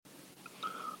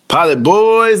Pilot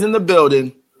Boys in the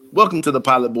building. Welcome to the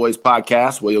Pilot Boys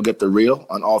podcast, where you'll get the real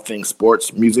on all things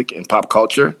sports, music, and pop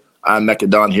culture. I'm Mack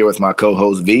here with my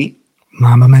co-host V.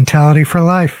 Mama mentality for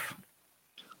life.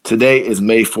 Today is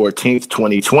May 14th,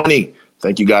 2020.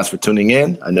 Thank you guys for tuning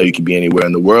in. I know you could be anywhere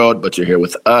in the world, but you're here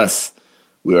with us.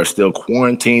 We are still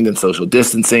quarantined and social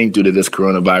distancing due to this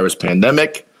coronavirus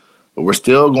pandemic, but we're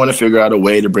still going to figure out a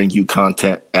way to bring you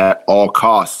content at all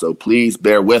costs. So please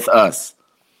bear with us.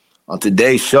 On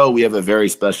today's show, we have a very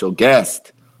special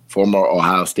guest, former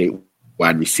Ohio State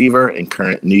wide receiver and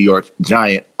current New York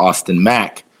Giant, Austin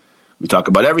Mack. We talk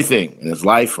about everything in his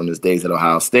life from his days at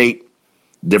Ohio State,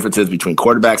 differences between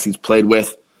quarterbacks he's played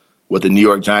with, what the New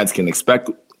York Giants can expect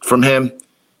from him,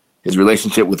 his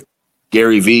relationship with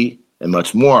Gary Vee, and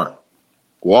much more.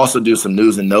 We'll also do some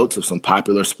news and notes of some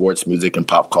popular sports, music, and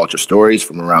pop culture stories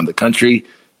from around the country,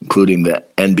 including the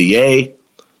NBA,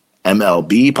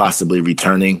 MLB possibly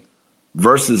returning,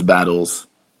 versus battles,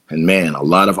 and man, a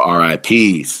lot of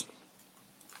RIPs.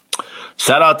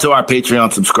 Shout out to our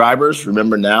Patreon subscribers.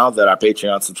 Remember now that our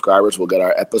Patreon subscribers will get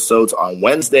our episodes on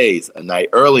Wednesdays a night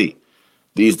early.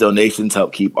 These donations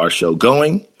help keep our show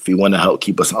going. If you want to help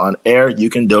keep us on air, you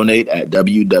can donate at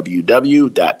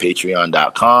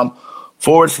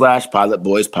www.patreon.com/Pilot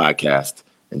Boys Podcast.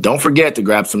 And don't forget to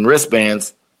grab some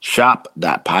wristbands,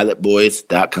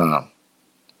 shop.pilotboys.com.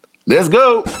 Let's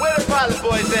go. Where the Pilot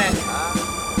Boys at?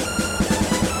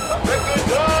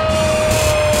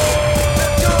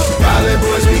 Pilot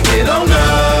Boys, we get on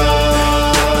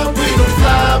up. We don't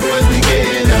fly, boys, we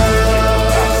getting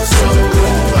up. So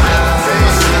high.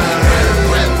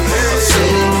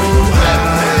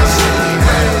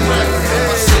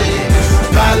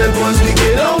 Pilot Boys, we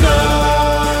get on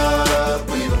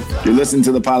up. You're listening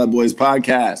to the Pilot Boys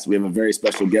Podcast. We have a very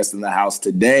special guest in the house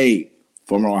today.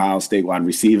 Former Ohio State wide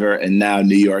receiver and now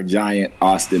New York Giant,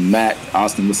 Austin Mack.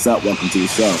 Austin, what's up? Welcome to the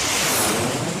show.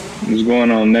 What's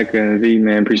going on, Mecca and V,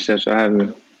 man? Appreciate y'all having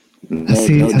me. I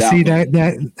see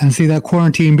that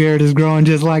quarantine beard is growing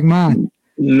just like mine.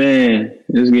 Man,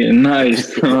 it's getting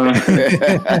nice. For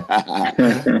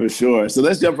sure. So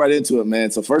let's jump right into it,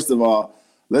 man. So first of all,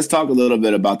 let's talk a little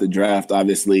bit about the draft,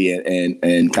 obviously,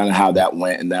 and kind of how that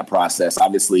went in that process.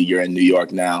 Obviously, you're in New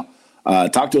York now.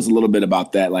 Talk to us a little bit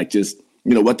about that, like just,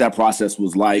 what that process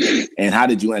was like and how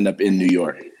did you end up in New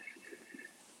York?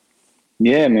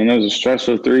 Yeah, man, it was a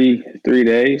stressful three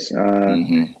days.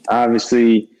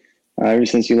 Obviously, ever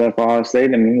since you left Ohio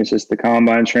State, it's just the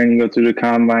combine training, go through the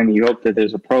combine. You hope that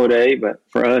there's a pro day, but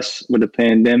for us with the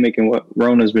pandemic and what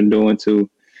Rona's been doing to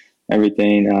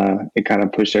everything, it kind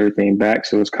of pushed everything back.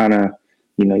 So it's kind of,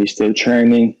 you're still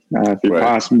training. If it's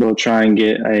possible, try and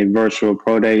get a virtual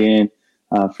pro day in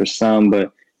for some,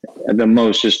 but at the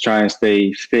most, just try and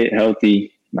stay fit,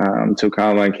 healthy until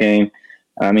combine came.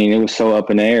 It was so up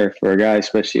in the air for a guy,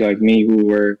 especially like me, who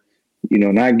were,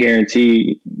 not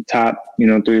guaranteed top,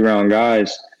 3-round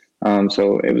guys.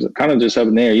 So it was kind of just up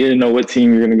in the air. You didn't know what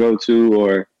team you're going to go to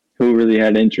or who really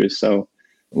had interest. So,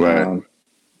 it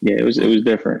was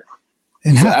different.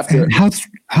 And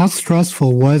how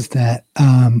stressful was that?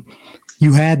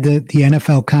 You had the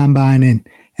NFL Combine, and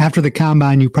after the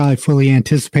Combine, you probably fully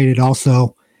anticipated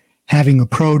also having a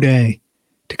pro day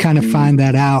to kind of find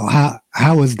that out.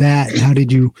 How was that? How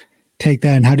did you take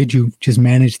that? And how did you just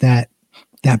manage that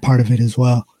part of it as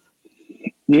well?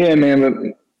 Yeah, man, but,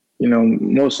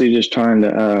 mostly just trying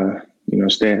to,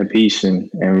 stay at peace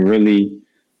and really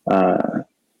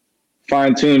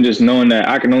fine tune, just knowing that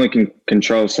I can only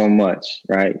control so much,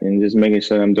 right? And just making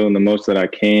sure I'm doing the most that I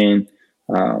can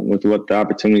with what the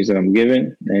opportunities that I'm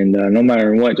given. And no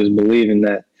matter what, just believing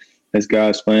that it's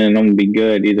God's plan, I'm going to be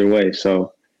good either way.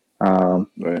 So,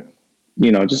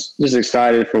 just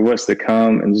excited for what's to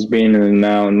come and just being in the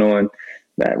now, knowing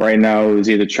that right now it was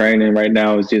either training, right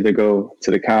now it's either go to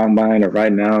the combine, or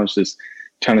right now it's just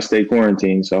trying to stay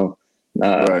quarantined. So,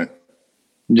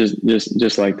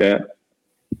 just like that.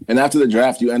 And after the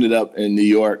draft, you ended up in New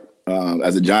York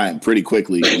as a Giant pretty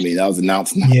quickly. That was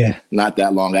announced not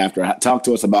that long after. Talk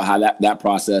to us about how that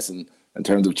process and in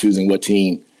terms of choosing what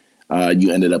team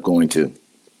you ended up going to.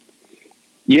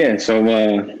 Yeah, so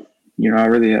I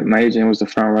really my agent was the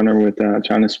front runner with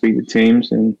trying to speak to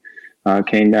teams, and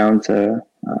came down to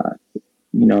I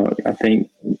think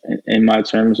in my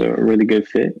terms a really good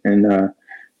fit, and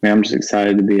I'm just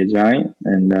excited to be a Giant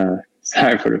and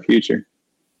excited for the future.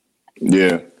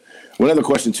 Yeah. One other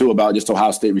question too about just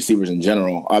Ohio State receivers in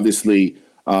general. Obviously,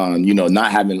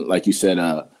 not having, like you said,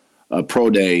 a pro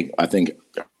day, I think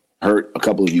hurt a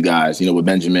couple of you guys, with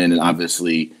Benjamin and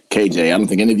obviously KJ. I don't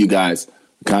think any of you guys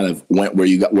kind of went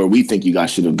where we think you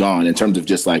guys should have gone in terms of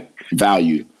just like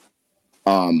value.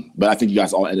 But I think you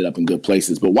guys all ended up in good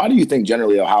places. But why do you think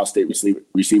generally Ohio State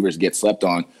receivers get slept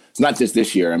on? It's not just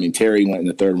this year. I mean, Terry went in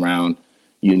the third round.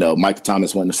 Mike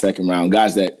Thomas went in the second round.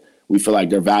 Guys that we feel like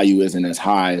their value isn't as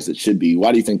high as it should be.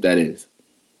 Why do you think that is?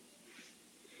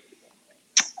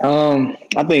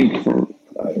 I think the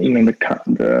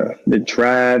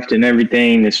draft and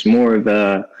everything is more of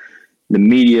the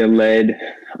media-led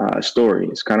story.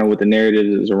 It's kind of what the narrative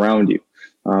is around you.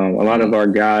 A lot of our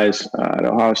guys at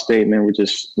Ohio State, man,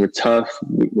 we're tough,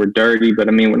 we're dirty, but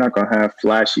I mean, we're not going to have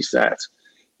flashy stats.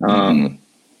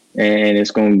 And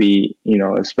it's going to be,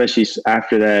 especially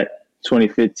after that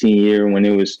 2015 year when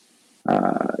it was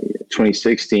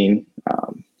 2016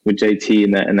 with JT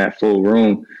in that full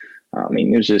room. I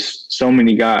mean, there's just so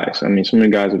many guys. I mean, so many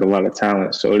guys with a lot of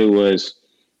talent. So it was,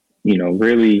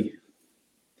 really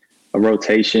a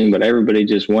rotation, but everybody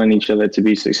just wanted each other to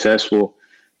be successful.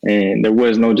 And there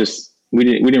was no we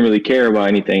didn't really care about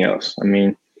anything else. I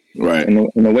mean, right. And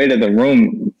the way that the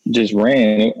room just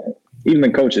ran, even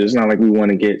the coaches, it's not like we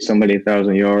want to get somebody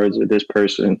 1,000 yards or this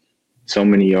person so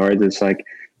many yards. It's like,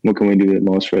 what can we do the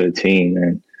most for the team?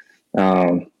 And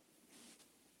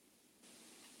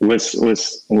what's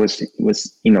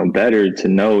better to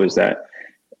know is that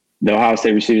the Ohio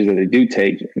State receivers that they do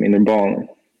take, I mean, they're balling.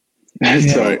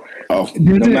 So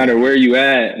no matter where you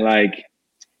at,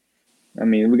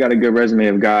 we got a good resume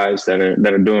of guys that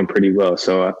are doing pretty well.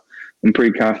 So I'm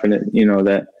pretty confident,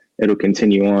 that it'll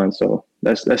continue on. So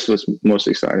that's what's most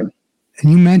exciting.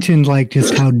 And you mentioned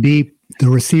just how deep the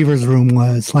receivers room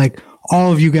was.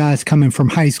 All of you guys coming from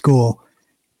high school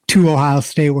to Ohio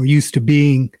State were used to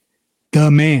being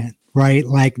the man, right?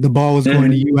 The ball was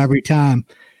going to you every time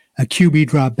a QB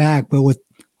dropped back. But with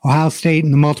Ohio State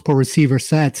and the multiple receiver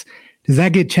sets, does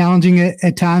that get challenging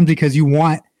at times? Because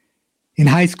in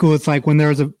high school, it's when there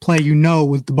was a play,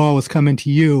 the ball was coming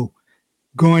to you.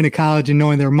 Going to college and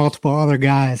knowing there are multiple other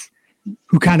guys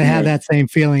who kind of have that same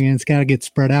feeling, and it's got to get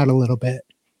spread out a little bit.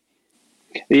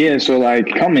 Yeah. So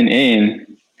coming in,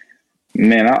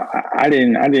 man, I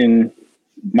didn't,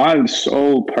 my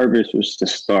sole purpose was to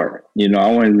start.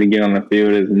 I wanted to get on the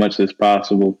field as much as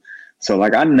possible. So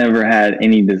I never had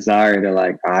any desire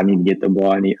to I need to get the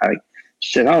ball.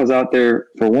 I was out there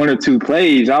for one or two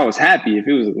plays. I was happy if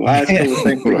it was the last couple of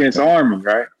things against Army,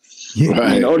 right? Yeah.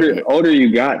 Right. And older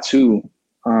you got too.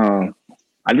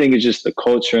 I think it's just the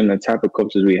culture and the type of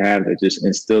coaches we have that just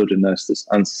instilled in us this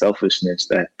unselfishness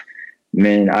that,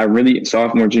 man,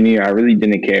 sophomore, junior year, I really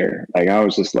didn't care. I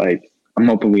was just I'm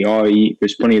hoping we all eat.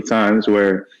 There's plenty of times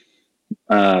where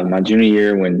my junior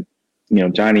year when,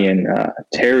 Johnny and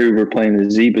Terry were playing the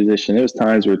Z position, there was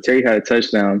times where Terry had a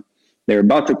touchdown. They were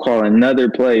about to call another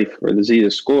play for the Z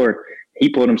to score. He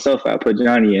pulled himself out, put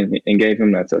Johnny in, and gave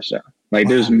him that touchdown. We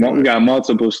got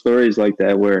multiple stories like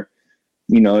that where,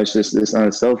 it's just this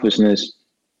unselfishness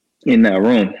in that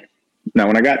room. Now,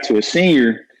 when I got to a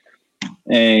senior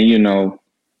and,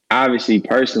 obviously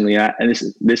personally,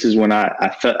 this is when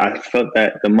I felt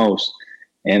that the most.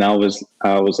 And I was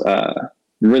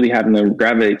really having to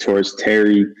gravitate towards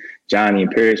Terry, Johnny,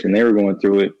 and Paris when they were going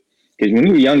through it. Because when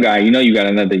you're a young guy, you got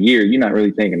another year. You're not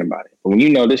really thinking about it. But when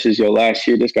this is your last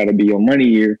year, this got to be your money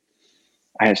year.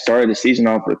 I had started the season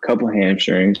off with a couple of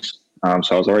hamstrings.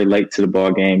 So I was already late to the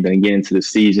ball game. Then get into the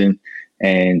season,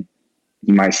 and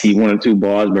you might see one or two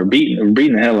balls, but we're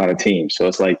beating the hell out of teams. So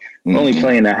it's we're only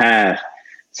playing a half.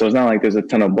 So it's not like there's a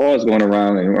ton of balls going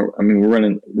around, and we're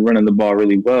running the ball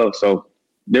really well. So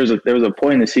there was a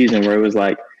point in the season where it was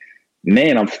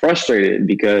man, I'm frustrated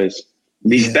because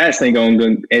these stats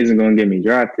isn't going to get me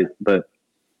drafted. But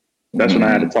that's when I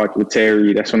had to talk with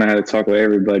Terry. That's when I had to talk with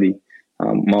everybody,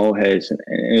 my old heads, and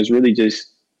it was really just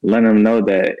letting them know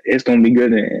that it's going to be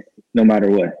good no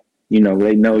matter what. They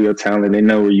know your talent, they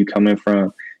know where you're coming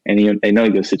from, and they know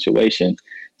your situation.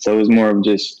 So it was more of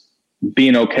just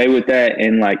being okay with that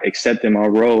and accepting my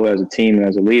role as a team and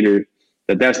as a leader,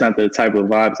 that's not the type of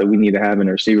vibes that we need to have in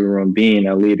the receiver room, being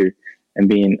a leader and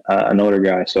being an older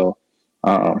guy. So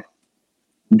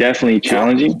definitely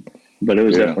challenging, but it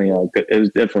was definitely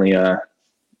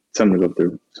something to go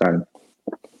through. Sorry.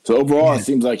 So overall, it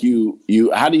seems like you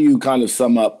how do you kind of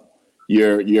sum up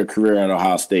your career at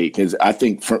Ohio State? Because I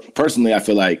think personally, I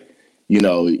feel like,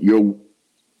 you're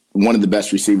one of the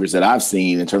best receivers that I've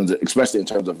seen especially in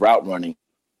terms of route running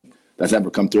that's ever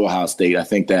come through Ohio State. I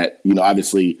think that,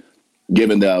 obviously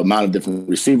given the amount of different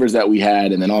receivers that we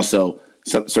had, and then also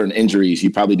certain injuries,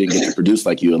 you probably didn't get to produce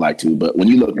like you would like to. But when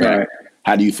you look back,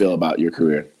 how do you feel about your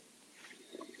career?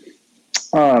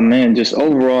 Oh man, just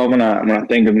overall, when I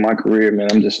think of my career, man,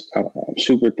 I'm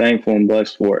super thankful and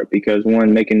blessed for it because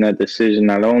one, making that decision,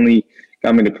 not only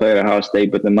got me to play at Ohio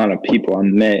State, but the amount of people I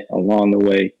met along the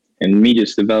way and me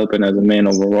just developing as a man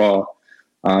overall,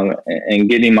 and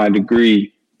getting my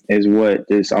degree is what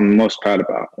I'm most proud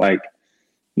about. Like,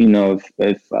 you know,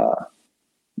 if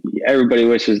everybody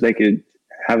wishes they could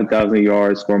have 1,000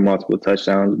 yards, score multiple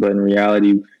touchdowns, but in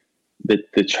reality,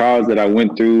 the trials that I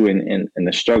went through and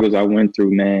the struggles I went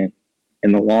through, man,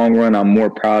 in the long run, I'm more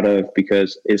proud of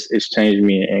because it's changed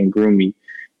me and grew me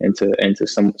into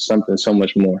something so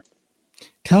much more.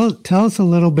 Tell us a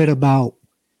little bit about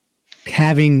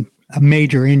having a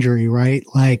major injury, right?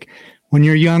 Like when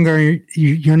you're younger,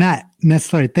 you're not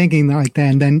necessarily thinking like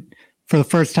that, and then for the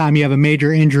first time, you have a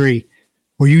major injury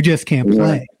where you just can't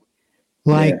play.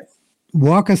 Like,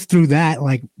 walk us through that,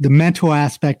 like the mental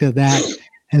aspect of that,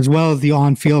 as well as the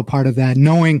on-field part of that,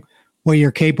 knowing what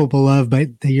you're capable of,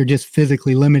 but that you're just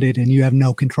physically limited and you have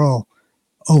no control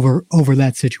over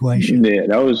that situation. Yeah,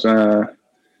 that was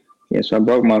so I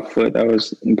broke my foot. That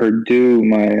was in Purdue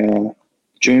my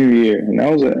junior year, and I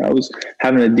was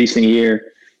having a decent year.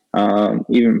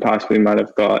 Even possibly might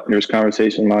have thought there was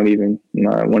conversation about even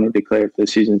want to declare if the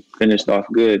season finished off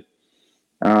good.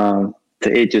 To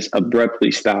it just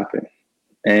abruptly stopping,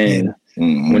 and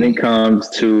when it comes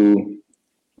to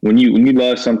when you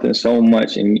love something so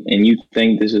much and you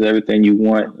think this is everything you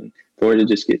want, and for it to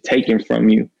just get taken from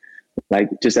you, like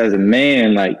just as a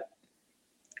man, like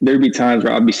there'd be times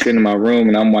where I'll be sitting in my room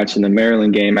and I'm watching the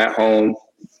Maryland game at home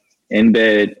in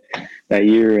bed that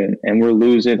year, and we're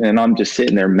losing, and I'm just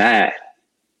sitting there mad,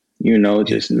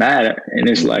 just mad. And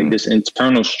it's like this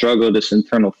internal struggle, this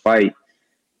internal fight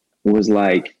was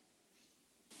like,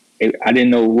 I didn't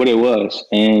know what it was.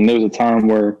 And there was a time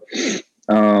where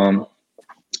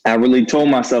I really told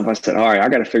myself, I said, all right, I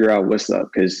got to figure out what's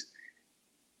up. Cause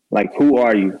like, who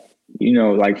are you?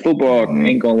 Like football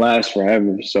ain't going to last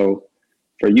forever. So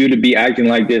for you to be acting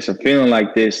like this or feeling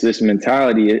like this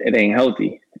mentality, it ain't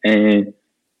healthy. And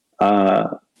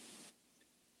an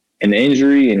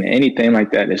injury and anything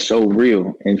like that is so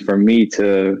real. And for me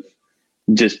to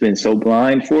just been so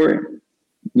blind for it,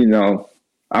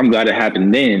 I'm glad it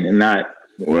happened then and not,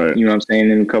 right. You know what I'm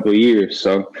saying, in a couple of years.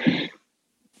 So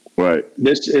right.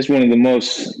 This is one of the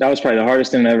that was probably the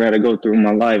hardest thing I ever had to go through in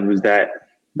my life was that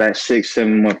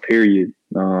 6-7 month period.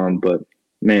 But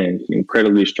man,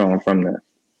 incredibly strong from that.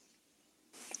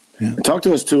 Yeah. Talk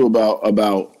to us too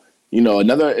about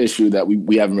another issue that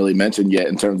we haven't really mentioned yet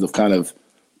in terms of kind of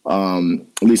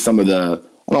at least some of the,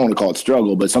 I don't want to call it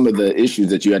struggle, but some of the issues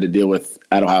that you had to deal with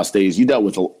at Ohio State is you dealt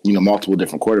with multiple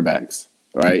different quarterbacks,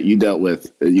 right? You dealt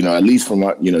with at least from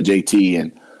JT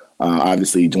and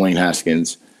obviously Dwayne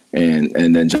Haskins and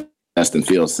then Justin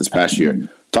Fields this past year.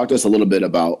 Talk to us a little bit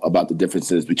about the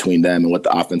differences between them and what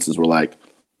the offenses were like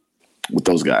with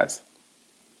those guys.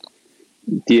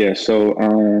 Yeah, so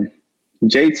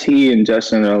JT and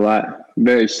Justin are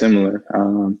very similar.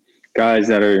 Guys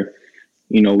that are,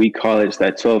 we call it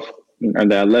that 12 or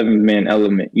the 11-man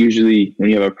element. Usually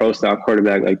when you have a pro-style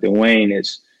quarterback like Dwayne,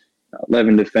 it's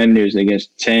 11 defenders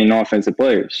against 10 offensive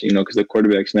players, because the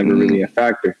quarterback's never really a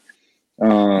factor.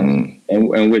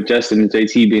 And with Justin and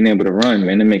JT being able to run,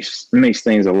 man, it makes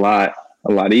things a lot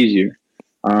easier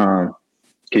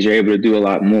because you're able to do a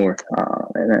lot more.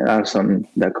 And that's something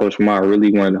that Coach Meyer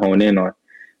really wanted to hone in on.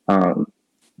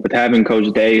 With having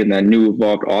Coach Day and that new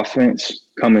evolved offense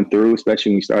coming through,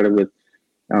 especially when we started with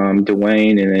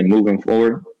Dwayne and then moving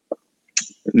forward,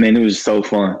 man, it was so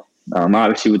fun.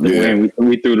 Obviously with Dwayne,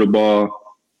 we threw the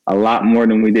ball a lot more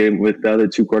than we did with the other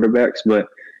two quarterbacks, but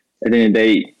at the end of the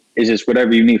day, it's just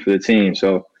whatever you need for the team.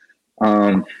 So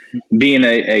being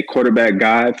a quarterback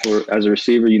guy as a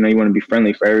receiver, you want to be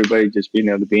friendly for everybody, just being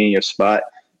able to be in your spot.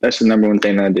 That's the number one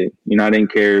thing I did. I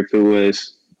didn't care if it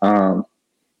was,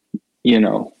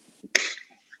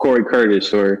 Corey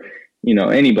Curtis or,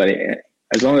 anybody.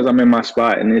 As long as I'm in my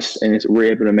spot and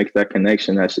we're able to make that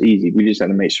connection, that's easy. We just have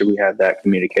to make sure we have that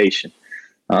communication.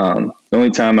 The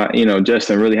only time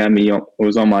Justin really had me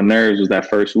was on my nerves was that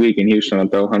first week, and he was trying to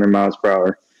throw 100 miles per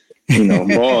hour,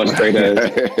 ball straight at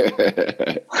us.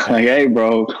 Like, hey,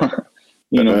 bro,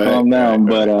 calm down.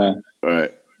 But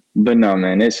right. But no,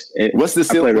 man, what's the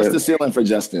ceiling? What's the ceiling for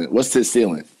Justin? What's his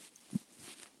ceiling?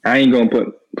 I ain't gonna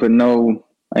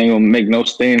I ain't gonna make no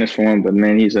standards for him, but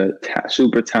man, he's a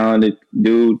super talented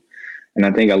dude, and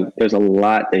I think there's a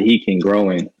lot that he can grow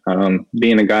in.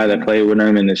 Being a guy that played with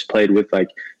him and has played with like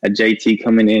a JT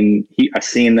coming in, I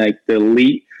seen like the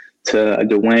elite to a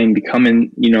Dwayne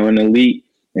becoming, an elite,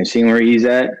 and seeing where he's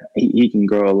at, he can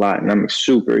grow a lot, and I'm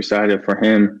super excited for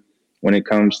him when it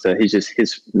comes to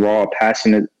his raw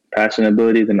passing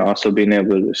abilities and also being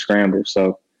able to scramble.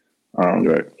 So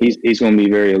he's going to be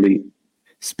very elite.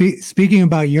 Speaking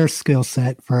about your skill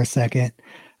set for a second,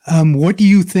 what do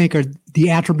you think are the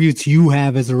attributes you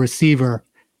have as a receiver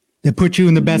that put you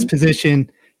in the best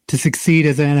position to succeed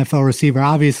as an NFL receiver?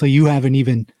 Obviously, you haven't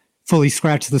even fully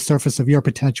scratched the surface of your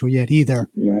potential yet either.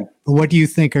 Yeah. But what do you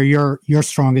think are your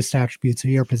strongest attributes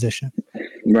of your position?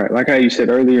 Right. Like how you said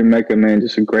earlier, Mecca, man,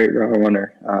 just a great route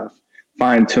runner.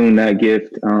 Fine-tune that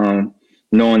gift,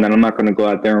 knowing that I'm not going to go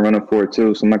out there and run a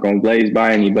 4.2, so I'm not going to blaze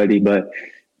by anybody, but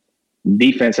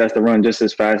defense has to run just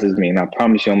as fast as me, and I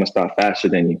promise you I'm going to stop faster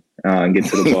than you and get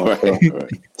to the ball.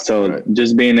 So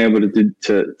just being able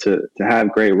to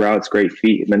have great routes, great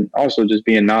feet, and then also just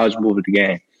being knowledgeable of the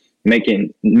game,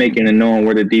 making and knowing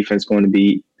where the defense is going to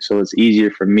be, so it's easier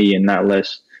for me and not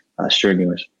less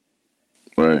strenuous.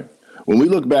 Right. When we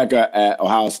look back at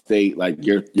Ohio State, like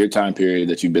your time period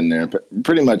that you've been there,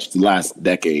 pretty much the last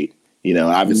decade,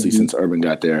 obviously since Urban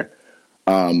got there,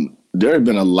 there have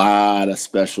been a lot of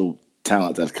special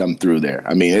talent that's come through there.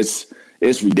 I mean, it's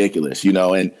ridiculous,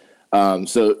 and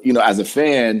so, as a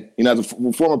fan, as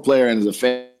a former player and as a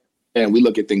fan, we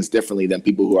look at things differently than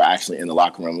people who are actually in the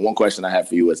locker room. One question I have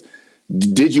for you is,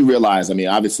 did you realize, I mean,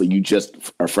 obviously you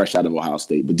just are fresh out of Ohio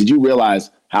State, but did you realize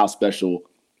how special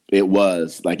it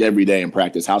was, like every day in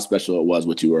practice, how special it was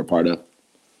what you were a part of?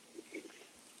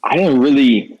 I didn't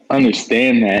really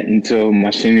understand that until my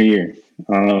senior year.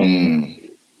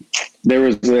 There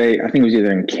was I think it was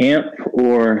either in camp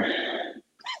or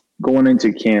going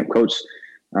into camp, Coach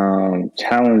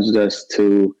challenged us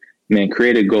to,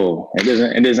 create a goal. It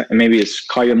doesn't, maybe it's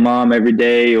call your mom every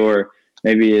day, or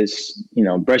maybe it's,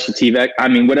 brush your teeth. I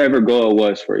mean, whatever goal it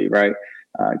was for you, right?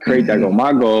 Create that goal.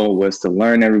 My goal was to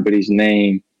learn everybody's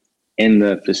name in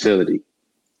the facility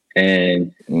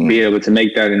and be able to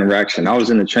make that interaction. I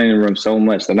was in the training room so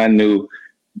much that I knew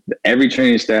every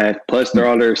training staff, plus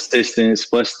all their assistants,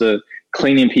 plus the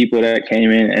cleaning people that came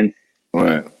in. And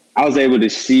I was able to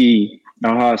see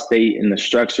Ohio State and the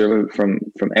structure from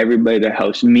everybody that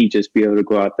helps me just be able to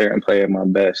go out there and play at my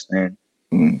best. And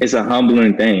it's a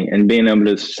humbling thing. And being able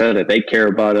to say that they care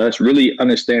about us, really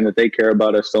understand that they care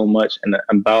about us so much and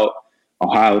about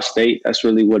Ohio State, that's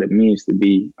really what it means to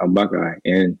be a Buckeye.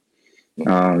 And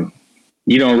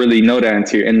you don't really know that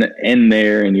until you're in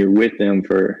there and you're with them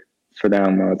for that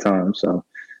amount of time. So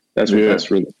that's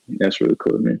really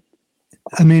cool, man.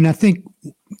 I mean, I think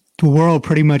the world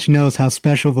pretty much knows how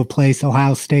special of a place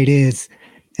Ohio State is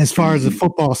as far as a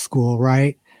football school,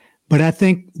 right? But I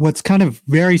think what's kind of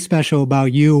very special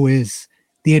about you is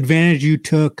the advantage you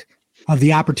took of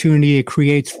the opportunity it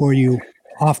creates for you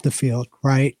off the field,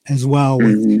 right? As well.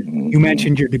 You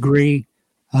mentioned your degree,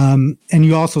 and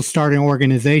you also started an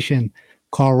organization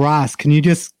called Ross. Can you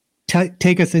just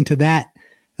take us into that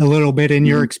a little bit in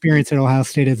your experience at Ohio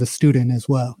State as a student as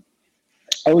well?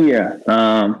 Oh, yeah.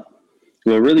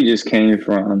 Well, it really just came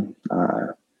from,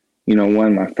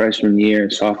 my freshman year,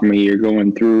 sophomore year,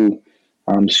 going through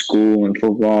school and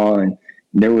football, and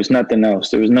there was nothing else.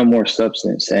 There was no more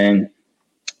substance. And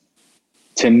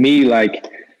to me, like,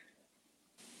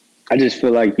 I just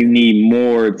feel like you need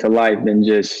more to life than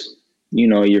just,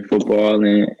 your football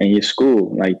and your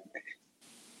school. Like,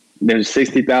 there's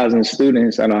 60,000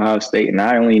 students at Ohio State, and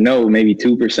I only know maybe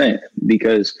 2%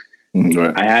 because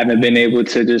I haven't been able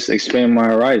to just expand my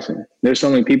horizon. There's so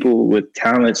many people with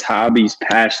talents, hobbies,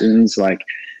 passions, like,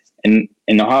 and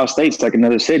Ohio State's like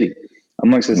another city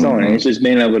amongst its own. And it's just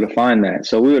being able to find that.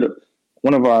 So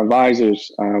one of our advisors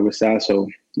with Sasso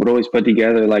would always put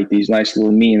together like these nice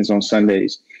little meetings on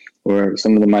Sundays where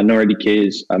some of the minority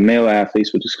kids, male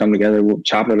athletes would just come together, we'll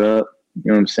chop it up,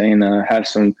 you know what I'm saying? Have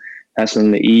something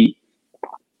to eat.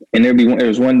 And there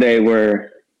was one day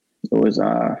where it was,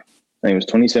 I think it was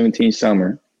 2017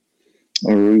 summer,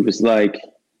 where we was like,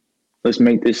 let's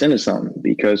make this into something,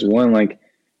 because one, like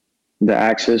the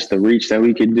access, the reach that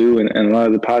we could do, and a lot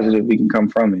of the positive we can come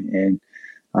from it.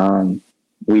 And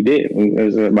we did. There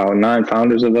was about 9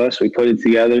 founders of us. We put it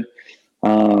together,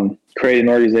 created an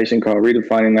organization called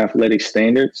Redefining Athletic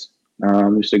Standards,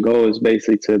 which the goal is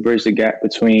basically to bridge the gap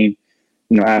between,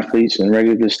 athletes and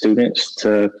regular students,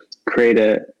 to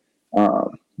create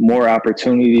more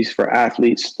opportunities for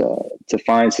athletes to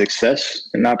find success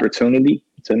and opportunity,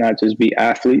 to not just be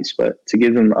athletes, but to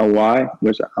give them a why,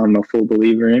 which I'm a full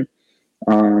believer in,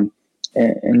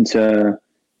 and to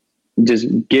just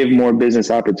give more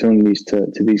business opportunities to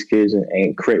these kids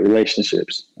and create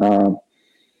relationships.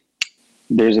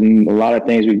 There's a lot of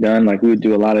things we've done. Like, we would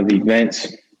do a lot of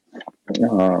events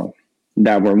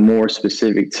that were more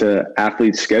specific to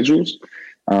athlete schedules,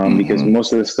 because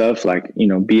most of the stuff, like,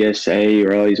 BSA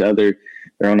or all these other,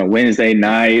 they're on a Wednesday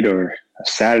night or a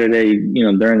Saturday,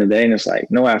 during the day. And it's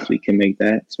like, no athlete can make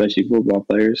that, especially football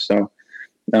players. So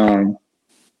one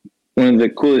of the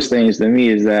coolest things to me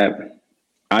is that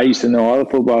I used to know all the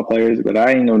football players, but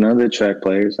I didn't know none of the track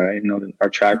players. I didn't know our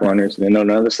track runners. I didn't know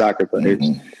none of the soccer players.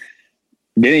 Mm-hmm.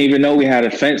 Didn't even know we had a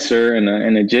fencer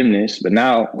and a gymnast. But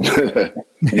now,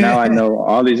 now I know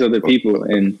all these other people,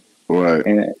 and right.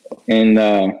 And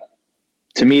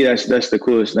to me, that's the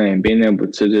coolest thing, being able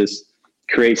to just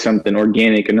create something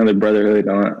organic, another brotherhood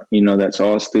on, that's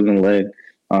all student led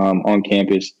on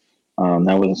campus.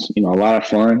 That was, a lot of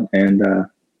fun, and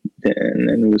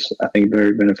it was, I think,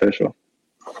 very beneficial.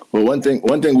 Well, one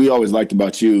thing we always liked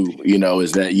about you,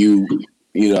 is that you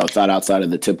thought outside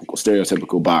of the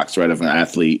stereotypical box, right, of an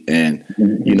athlete. And,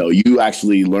 you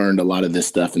actually learned a lot of this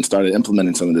stuff and started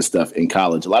implementing some of this stuff in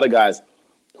college. A lot of guys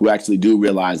who actually do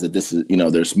realize that this is,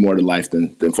 there's more to life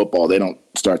than football, they don't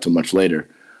start till much later.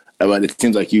 But it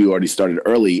seems like you already started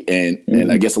early.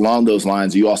 And I guess along those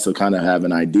lines, you also kind of have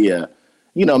an idea,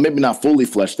 maybe not fully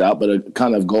fleshed out, but a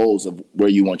kind of goals of where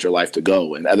you want your life to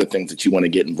go and other things that you want to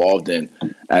get involved in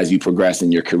as you progress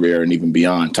in your career and even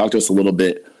beyond. Talk to us a little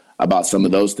bit about some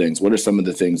of those things. What are some of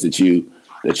the things that you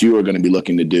are going to be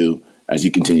looking to do as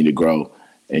you continue to grow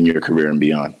in your career and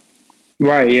beyond?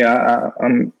 Right. Yeah.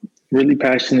 I'm really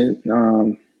passionate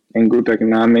in group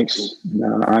economics,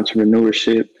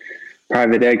 entrepreneurship,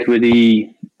 private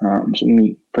equity. So let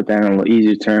me put that in a little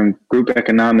easier term. Group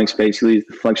economics basically is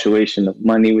the fluctuation of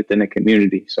money within a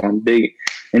community. So I'm big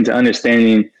into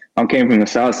understanding. I came from the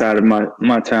south side of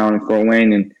my town in Fort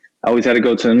Wayne, and I always had to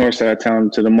go to the north side of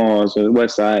town to the malls or the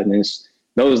west side, and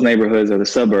those neighborhoods are the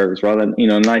suburbs where all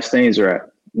the nice things are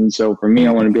at. And so for me,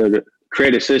 I want to be able to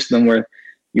create a system where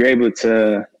you're able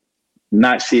to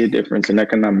not see a difference in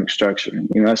economic structure.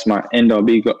 That's my end all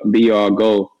be all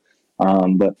goal.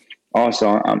 But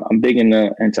also, I'm big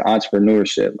into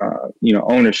entrepreneurship.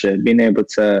 Ownership, being able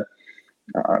to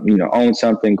own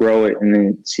something, grow it, and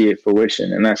then see it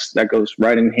fruition. And that goes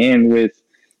right in hand with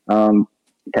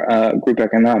group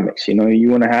economics. You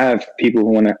want to have people who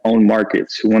want to own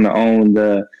markets, who want to own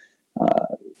the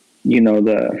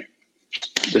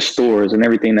stores and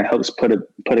everything that helps put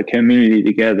a community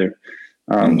together.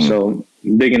 So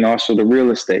big, and also the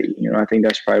real estate. I think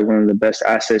that's probably one of the best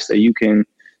assets that you can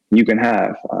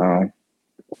have.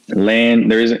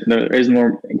 Land, there is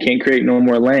no, can't create no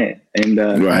more land. And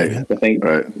right. I think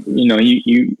right.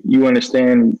 You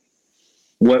understand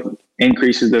what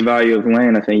increases the value of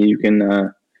land. I think you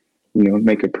can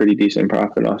make a pretty decent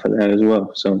profit off of that as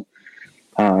well. So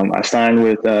I signed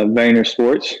with Vayner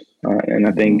Sports, and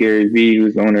I think Gary Vee,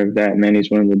 who's the owner of that, man,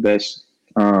 he's one of the best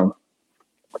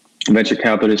venture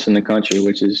capitalists in the country,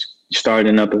 which is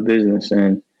starting up a business,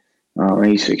 and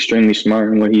he's extremely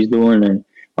smart in what he's doing, and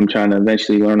I'm trying to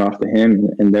eventually learn off of him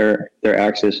and their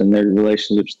access and their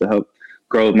relationships to help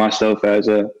grow myself as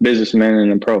a businessman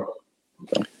and a pro.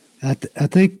 So. I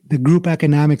think the group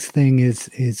economics thing is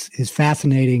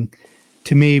fascinating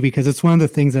to me, because it's one of the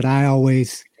things that I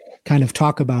always kind of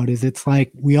talk about. Is it's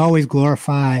like we always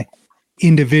glorify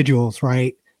individuals,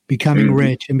 right, becoming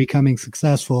rich and becoming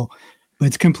successful, but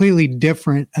it's completely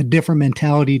different, a different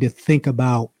mentality to think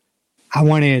about. I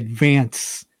want to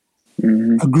advance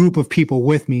a group of people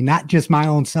with me, not just my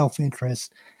own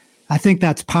self-interest. I think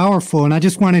that's powerful. And I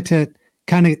just wanted to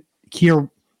kind of hear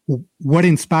what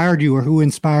inspired you, or who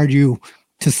inspired you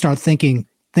to start thinking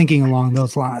along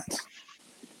those lines.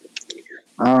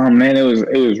 Man, it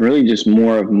was really just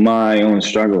more of my own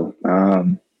struggle.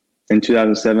 In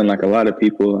 2007, like a lot of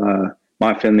people,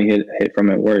 my family hit from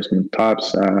it worse. My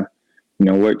pops,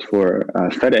 worked for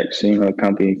FedEx, a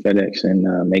company FedEx,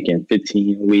 and making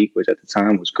 $15 a week, which at the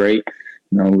time was great.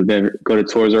 Would go to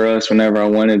Toys R Us whenever I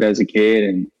wanted as a kid,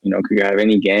 and could have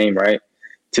any game, right?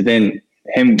 To then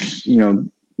him,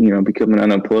 becoming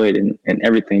unemployed and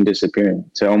everything disappearing,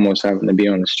 to almost having to be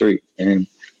on the street. And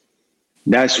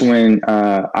that's when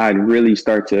I'd really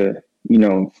start to,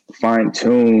 fine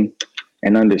tune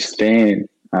and understand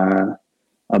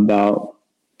about,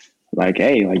 like,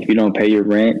 hey, like, if you don't pay your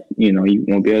rent, you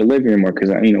won't be able to live here anymore. Because,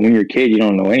 when you're a kid, you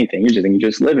don't know anything. You're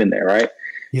just living there, right?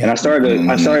 Yeah. And I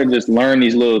started to just learn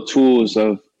these little tools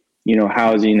of,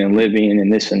 housing and living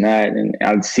and this and that. And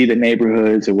I'd see the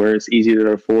neighborhoods where it's easier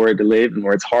to afford to live and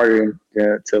where it's harder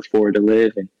to afford to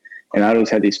live. And I always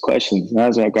had these questions. And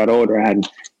as I got older, I had,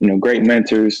 great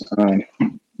mentors,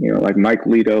 like Mike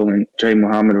Lito and Trey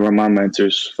Muhammad were my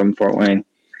mentors from Fort Wayne.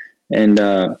 And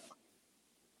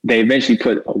they eventually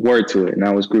put a word to it, and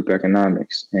that was group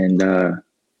economics. And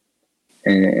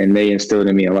they instilled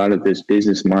in me a lot of this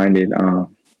business-minded,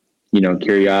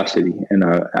 curiosity. And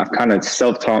I've kind of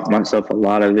self-taught myself a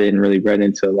lot of it, and really read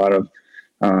into a lot of,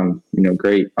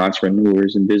 great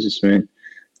entrepreneurs and businessmen.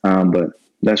 But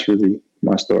that's really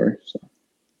my story. So.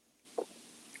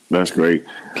 That's great.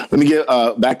 Let me get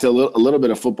back to a little bit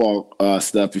of football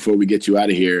stuff before we get you out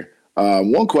of here.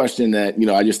 One question that,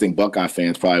 I just think Buckeye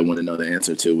fans probably want to know the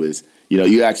answer to is,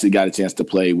 you actually got a chance to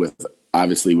play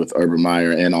obviously with Urban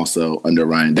Meyer and also under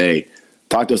Ryan Day.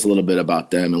 Talk to us a little bit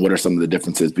about them and what are some of the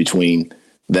differences between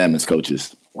them as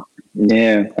coaches?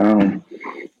 Yeah.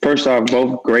 First off,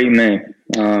 both great men,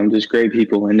 just great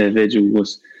people,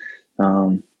 individuals.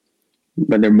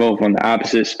 But they're both on the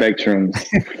opposite spectrum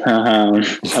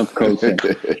of coaching.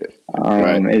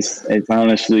 Right. It's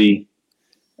honestly,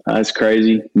 it's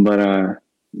crazy. But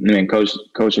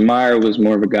Coach Meyer was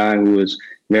more of a guy who was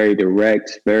very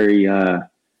direct, very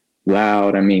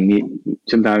loud. I mean,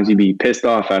 sometimes you'd be pissed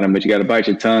off at him, but you got to bite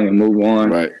your tongue and move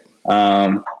on. Right.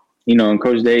 And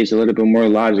Coach Day is a little bit more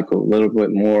logical, a little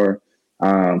bit more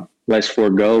less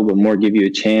forego, but more give you a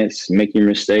chance, make your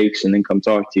mistakes, and then come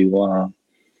talk to you.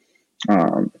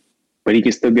 But he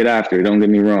can still get after it. Don't get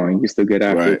me wrong. He can still get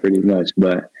after it pretty much.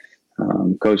 But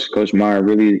Coach Meyer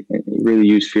really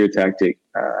used fear tactic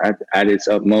at its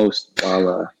utmost,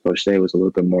 while Coach Day was a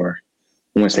little bit more,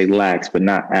 I want to say lax, but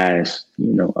not as,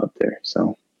 up there.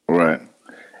 So right.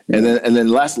 And then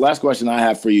last question I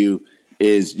have for you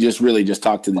is just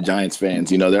talk to the Giants fans.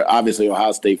 They're obviously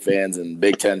Ohio State fans and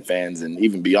Big Ten fans, and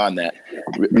even beyond that,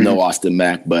 no Austin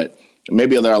Mack, but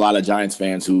maybe there are a lot of Giants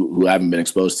fans who haven't been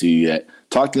exposed to you yet.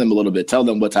 Talk to them a little bit. Tell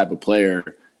them what type of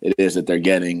player it is that they're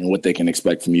getting and what they can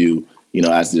expect from you,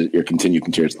 as your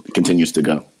continues to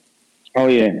go. Oh,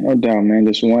 yeah, no doubt, man.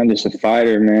 Just a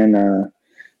fighter, man.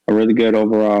 A really good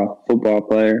overall football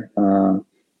player.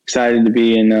 Excited to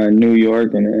be in New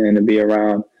York and to be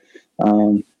around,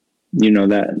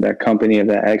 that company of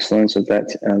that excellence of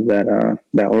that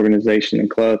organization and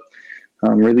club.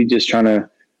 Really just trying to,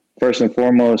 first and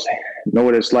foremost, know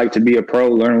what it's like to be a pro,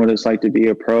 learn what it's like to be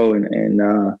a pro,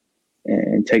 and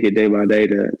take it day by day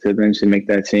to eventually make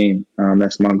that team.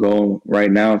 That's my goal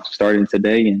right now, starting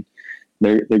today. And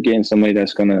they're getting somebody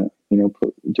that's going to,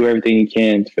 do everything he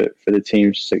can for the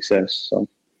team's success. So.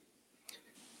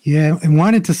 Yeah, and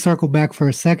wanted to circle back for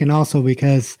a second also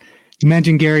because you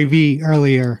mentioned Gary Vee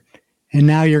earlier, and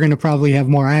now you're going to probably have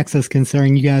more access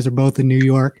considering you guys are both in New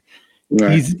York.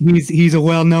 Right. He's a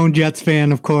well-known Jets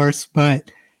fan, of course, but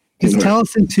just tell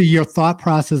us into your thought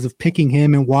process of picking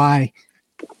him and why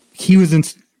he was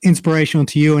inspirational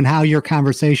to you and how your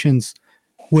conversations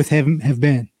with him have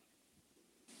been.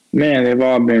 Man, they've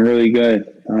all been really good.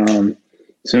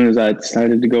 As soon as I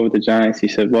decided to go with the Giants, he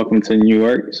said, "Welcome to New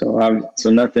York." So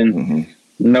nothing,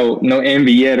 no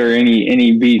envy yet or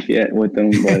any beef yet with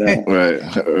them. But right.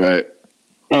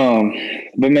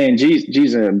 But man,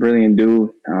 G's a brilliant dude.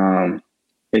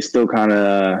 It's still kind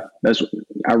of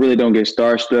I really don't get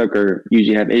starstruck or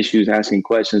usually have issues asking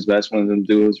questions. But that's one of them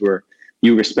dudes where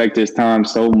you respect his time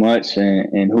so much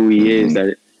and who he is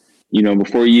that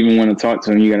before you even want to talk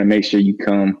to him, you got to make sure you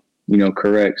come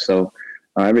correct. So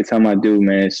every time I do,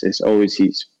 man, it's always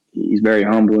he's very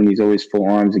humble and he's always full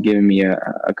arms of giving me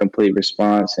a complete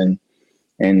response. And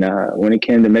when it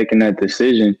came to making that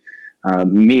decision.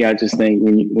 I just think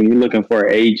when you're looking for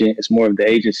an agent, it's more of the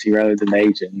agency rather than the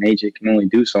agent. An agent can only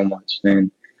do so much.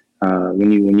 And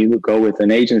when you go with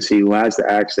an agency who has the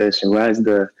access, who has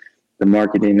the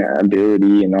marketing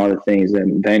ability and all the things that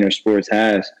Vayner Sports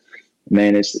has,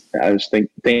 man, I just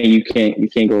think you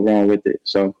can't go wrong with it.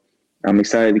 So I'm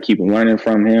excited to keep learning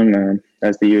from him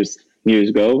as the years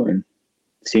go and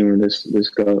see where this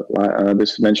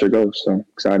venture goes. So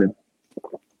excited.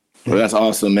 Well, that's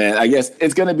awesome, man. I guess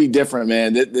it's going to be different,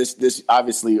 man. This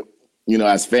obviously,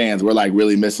 as fans, we're like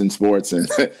really missing sports, and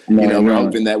we're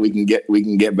hoping that we can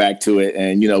get back to it.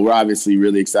 And we're obviously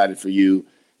really excited for you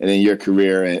and in your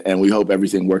career, and we hope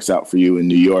everything works out for you in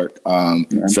New York.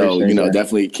 So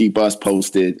definitely keep us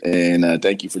posted, and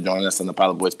thank you for joining us on the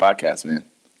Pilot Boys podcast, man.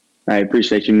 I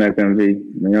appreciate you, Mack and V.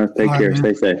 Take care,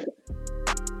 stay safe.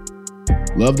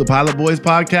 Love the Pilot Boys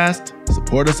podcast?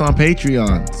 Support us on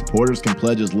Patreon. Supporters can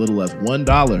pledge as little as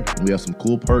 $1, and we have some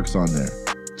cool perks on there.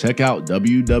 Check out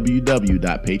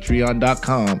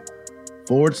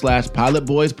www.patreon.com/Pilot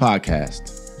Boys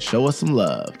podcast. Show us some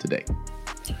love today.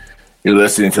 You're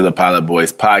listening to the Pilot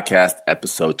Boys podcast,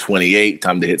 episode 28.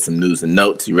 Time to hit some news and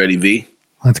notes. You ready, V?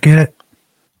 Let's get it.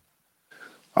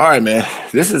 All right, man.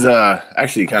 This is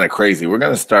actually kind of crazy. We're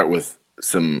going to start with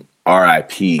some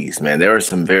RIPs, man. There are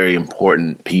some very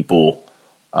important people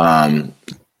kind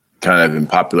of in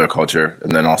popular culture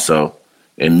and then also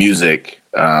in music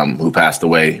who passed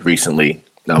away recently.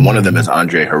 Now, one of them is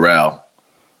Andre Harrell,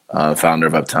 founder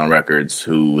of Uptown Records,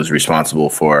 who was responsible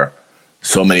for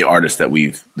so many artists that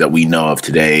we know of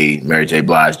today. Mary J.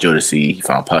 Blige, Jodeci, he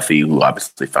found Puffy, who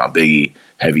obviously found Biggie,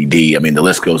 Heavy D. I mean, the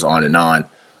list goes on and on.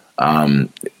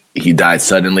 He died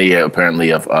suddenly,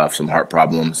 apparently of some heart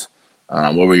problems.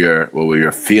 What were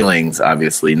your feelings,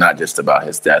 obviously, not just about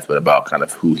his death, but about kind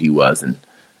of who he was and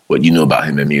what you knew about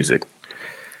him in music?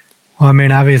 Well, I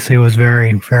mean, obviously it was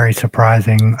very, very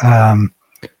surprising.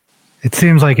 It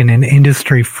seems like in an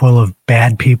industry full of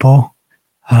bad people,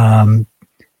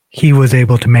 he was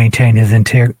able to maintain his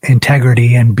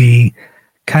integrity and be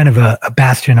kind of a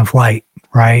bastion of light,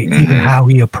 right? Mm-hmm. Even how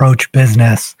he approached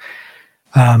business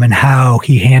and how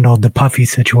he handled the Puffy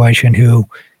situation, who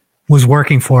was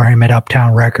working for him at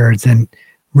Uptown Records, and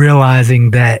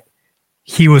realizing that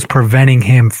he was preventing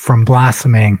him from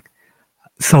blossoming.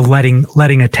 So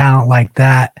letting a talent like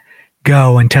that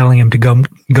go and telling him to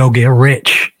go get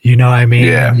rich, you know what I mean?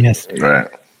 Yeah, yes, right.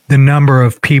 The number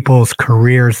of people's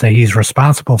careers that he's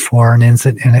responsible for, and as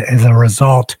a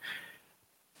result,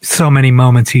 so many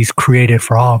moments he's created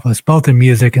for all of us, both in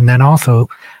music, and then also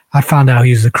I found out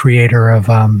he's the creator of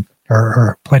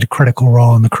or played a critical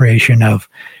role in the creation of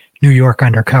New York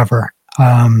Undercover.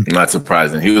 Not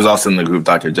surprising. He was also in the group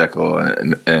Dr. Jekyll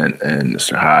and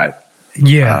Mr. Hyde.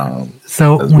 Yeah.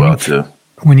 So as well too.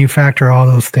 When you factor all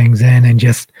those things in, and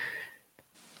just,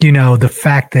 you know, the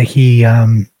fact that he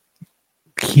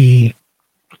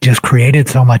just created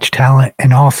so much talent,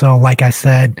 and also, like I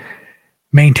said,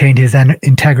 maintained his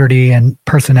integrity and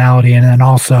personality, and then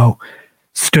also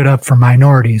stood up for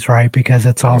minorities, right? Because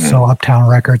it's also Uptown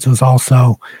Records was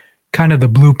also kind of the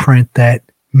blueprint that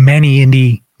many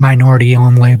indie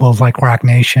minority-owned labels like Rock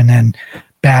Nation and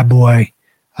Bad Boy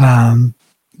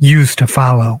used to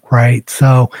follow, right?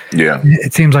 So yeah,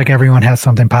 it seems like everyone has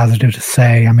something positive to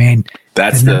say. I mean,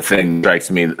 that's the thing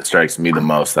that strikes me the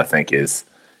most, I think, is,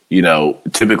 you know,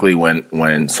 typically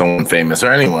when someone famous,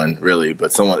 or anyone really,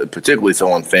 but particularly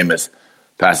someone famous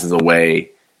passes away,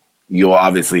 you'll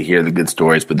obviously hear the good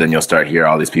stories, but then you'll start hear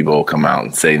all these people come out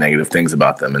and say negative things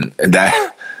about them. And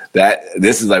that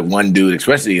this is like one dude,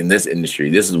 especially in this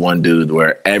industry, this is one dude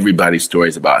where everybody's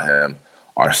stories about him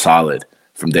are solid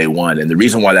from day one. And the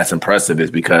reason why that's impressive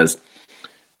is because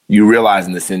you realize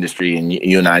in this industry, and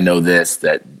you and I know this,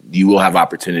 that you will have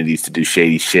opportunities to do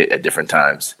shady shit at different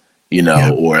times, you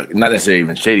know, or not necessarily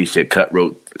even shady shit,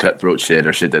 cutthroat shit,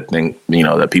 or shit that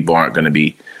that people aren't going to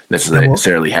be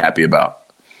necessarily happy about.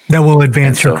 That will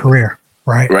advance your career,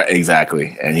 right? Right,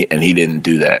 exactly. And he didn't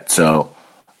do that. So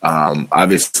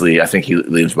obviously, I think he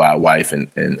lives by a wife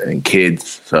and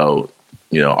kids. So,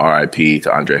 you know, R.I.P.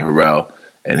 to Andre Harrell.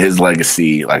 And his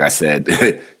legacy, like I said,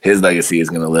 his legacy is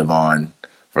going to live on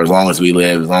for as long as we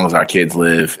live, as long as our kids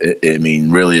live. I mean,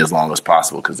 really as long as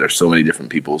possible, because there's so many different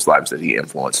people's lives that he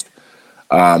influenced.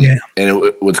 And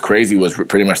what's crazy was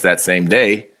pretty much that same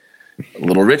day,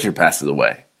 Little Richard passes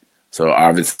away. So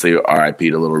obviously,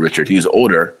 R.I.P. to Little Richard. He's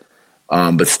older,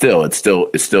 but still, it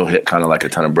still hit kind of like a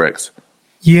ton of bricks.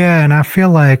 Yeah, and I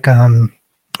feel like,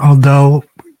 although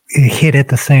it hit at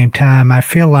the same time, I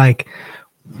feel like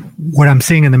what I'm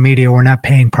seeing in the media, we're not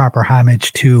paying proper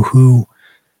homage to who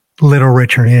Little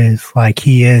Richard is. Like,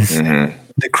 he is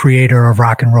the creator of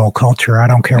rock and roll culture. I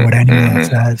don't care what anyone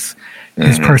says.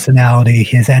 His personality,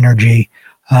 his energy.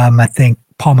 I think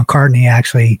Paul McCartney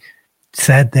actually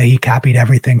said that he copied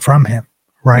everything from him,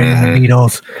 right? The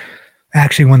Beatles,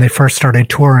 actually, when they first started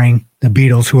touring, the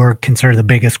Beatles, who are considered the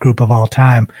biggest group of all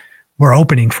time, were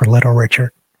opening for Little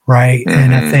Richard, right?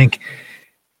 And I think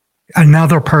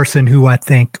another person who I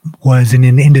think was in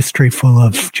an industry full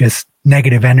of just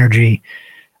negative energy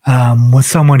was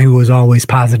someone who was always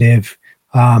positive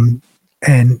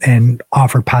and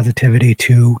offered positivity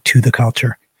to the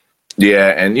culture. Yeah,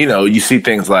 and you know, you see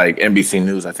things like NBC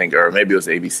News, I think, or maybe it was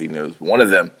ABC News. One of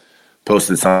them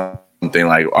posted something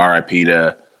like "R.I.P.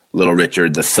 to Little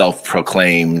Richard, the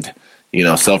self-proclaimed,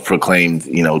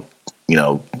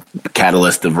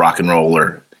 catalyst of rock and roll,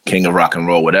 or king of rock and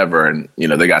roll, whatever." And you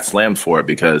know, they got slammed for it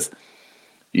because,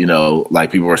 you know, like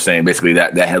people were saying, basically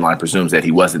that headline presumes that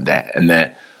he wasn't that, and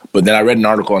that. But then I read an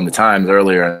article in the Times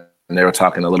earlier, and they were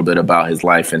talking a little bit about his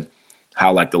life and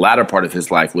how, like, the latter part of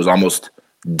his life was almost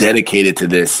dedicated to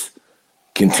this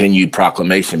continued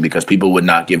proclamation, because people would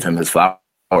not give him his flowers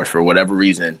for whatever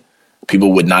reason.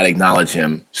 People would not acknowledge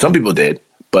him. Some people did,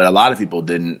 but a lot of people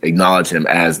didn't acknowledge him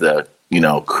as the, you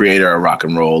know, creator of rock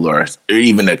and roll, or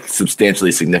even a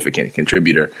substantially significant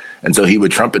contributor. And so he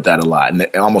would trumpet that a lot, and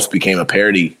it almost became a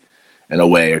parody in a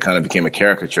way, or kind of became a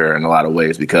caricature in a lot of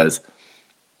ways, because,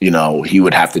 you know, he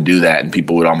would have to do that and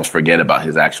people would almost forget about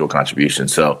his actual contribution.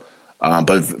 So,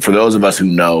 but for those of us who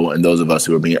know, and those of us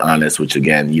who are being honest, which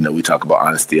again, you know, we talk about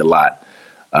honesty a lot.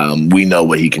 We know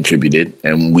what he contributed,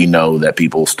 and we know that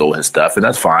people stole his stuff, and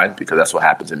that's fine, because that's what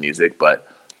happens in music. But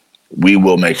we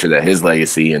will make sure that his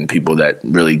legacy and people that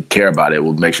really care about it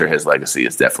will make sure his legacy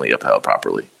is definitely upheld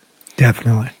properly.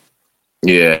 Definitely.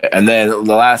 Yeah. And then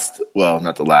the last, well,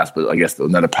 not the last, but I guess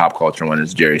another pop culture one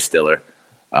is Jerry Stiller.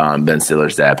 Ben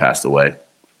Stiller's dad passed away.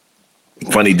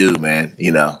 Funny dude, man.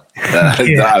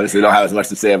 Obviously don't have as much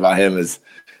to say about him as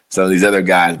some of these other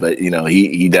guys, but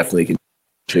he definitely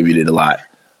contributed a lot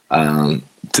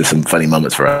to some funny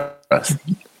moments for us.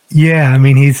 Yeah, I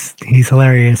mean he's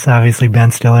hilarious. Obviously,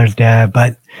 Ben Stiller's dad,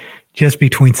 but just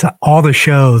between all the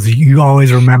shows, you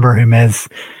always remember him as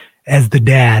the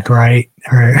dad, right?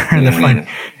 Or the fun,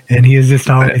 and he is just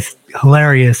always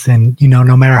hilarious. And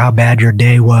no matter how bad your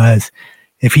day was,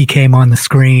 if he came on the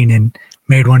screen and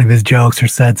made one of his jokes or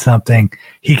said something,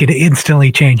 he could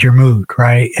instantly change your mood,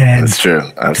 right? And that's true.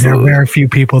 Absolutely. There are very few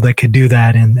people that could do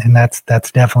that, and that's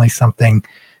definitely something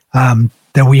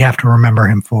that we have to remember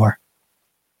him for.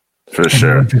 For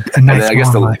sure. A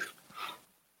nice life.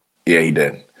 Yeah, he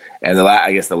did. And the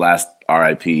last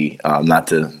RIP, not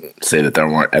to say that there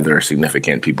weren't other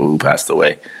significant people who passed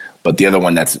away, but the other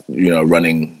one that's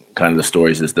running kind of the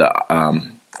stories is the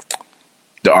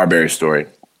Arbery story.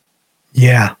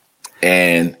 Yeah.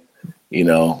 And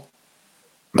Ahmaud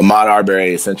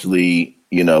Arbery essentially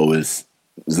was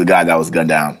the guy that was gunned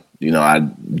down due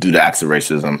to acts of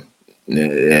racism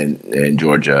in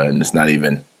Georgia, and it's not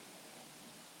even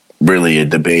really a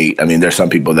debate. I mean, there's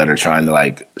some people that are trying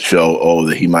to show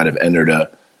that he might have entered a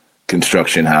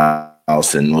construction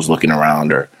house and was looking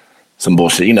around or some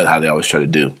bullshit. You know how they always try to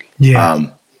do. Yeah.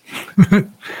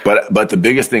 But the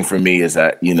biggest thing for me is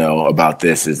that about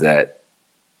this is that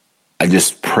I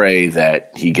just pray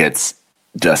that he gets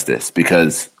justice,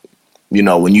 because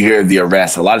when you hear the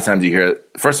arrest, a lot of times you hear,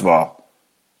 first of all,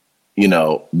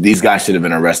 these guys should have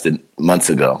been arrested months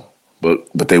ago, but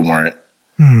they weren't.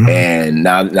 Mm-hmm. And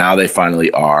now they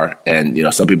finally are. And,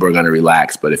 some people are going to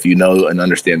relax. But if you know and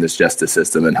understand this justice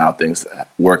system and how things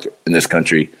work in this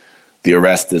country, the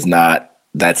arrest that's not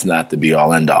the be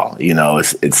all end all.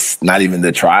 It's not even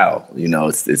the trial.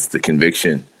 It's the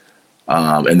conviction.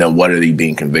 And then what are they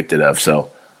being convicted of?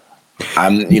 So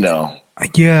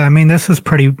Yeah, I mean, this is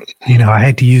pretty, I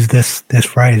hate to use this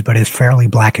phrase, but it's fairly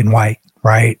black and white,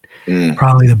 right?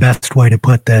 Probably the best way to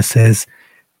put this is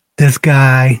this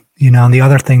guy, and the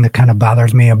other thing that kind of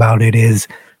bothers me about it is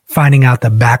finding out the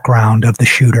background of the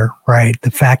shooter, right?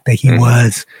 The fact that he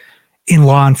was in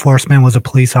law enforcement, was a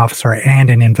police officer and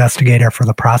an investigator for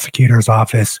the prosecutor's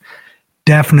office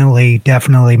definitely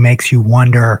makes you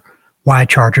wonder why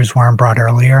charges weren't brought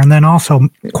earlier. And then also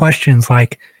questions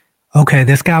like, okay,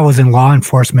 this guy was in law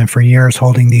enforcement for years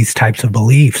holding these types of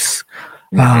beliefs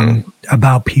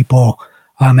about people,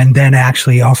 and then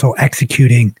actually also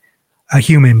executing a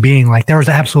human being. Like, there was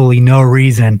absolutely no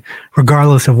reason,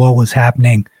 regardless of what was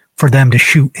happening, for them to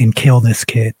shoot and kill this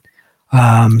kid.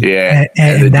 And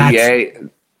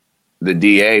the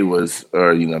DA was,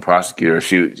 or prosecutor,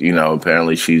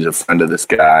 apparently she's a friend of this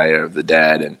guy or the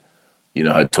dad, and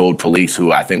had told police,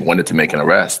 who I think wanted to make an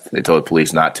arrest. They told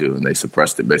police not to, and they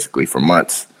suppressed it basically for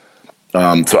months.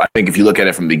 So I think if you look at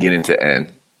it from beginning to end,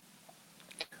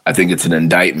 I think it's an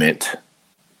indictment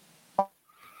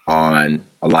on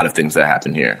a lot of things that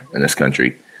happen here in this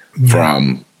country,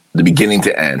 from the beginning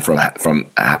to end, from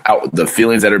how the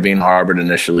feelings that are being harbored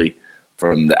initially,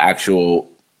 from the actual,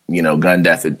 gun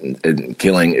death and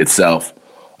killing itself,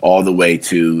 all the way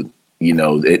to,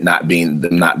 them not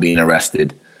being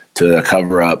arrested, to the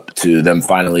cover up, to them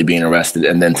finally being arrested.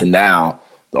 And then to now,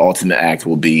 the ultimate act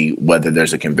will be whether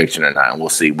there's a conviction or not. And we'll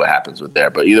see what happens with there.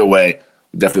 But either way,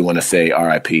 we definitely want to say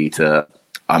RIP to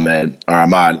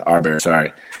Ahmaud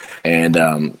Arbery,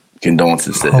 and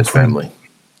condolences to his family.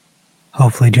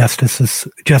 Hopefully justice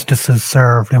is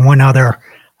served. And one other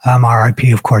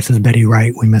RIP, of course, is Betty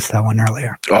Wright. We missed that one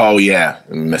earlier. Oh, yeah.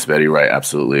 Miss Betty Wright.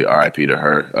 Absolutely. RIP to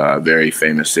her. Very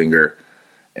famous singer.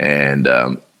 And,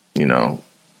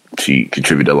 she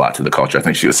contributed a lot to the culture. I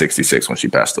think she was 66 when she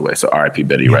passed away. So RIP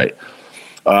Betty Wright.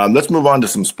 Let's move on to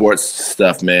some sports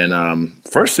stuff, man.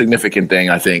 First significant thing,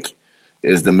 I think,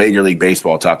 is the Major League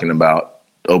Baseball talking about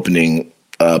opening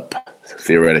up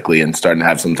theoretically and starting to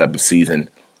have some type of season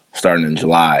starting in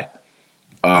July.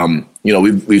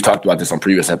 We've talked about this on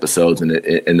previous episodes, and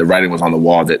the writing was on the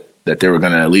wall that they were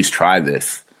going to at least try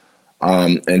this.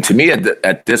 And to me,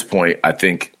 at this point, I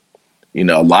think,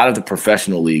 a lot of the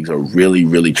professional leagues are really,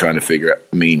 really trying to figure out.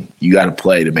 I mean, you got to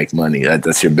play to make money.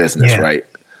 That's your business, right?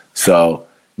 So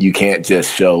you can't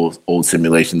just show old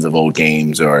simulations of old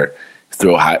games or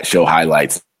show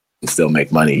highlights and still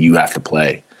make money. You have to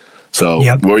play. So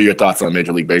what are your thoughts on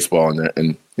Major League Baseball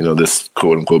and this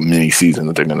quote unquote mini season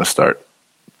that they're going to start?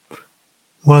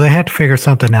 Well, they had to figure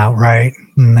something out, right?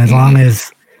 And as long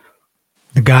as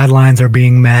the guidelines are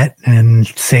being met and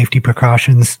safety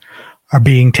precautions are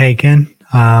being taken,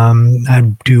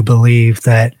 I do believe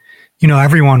that,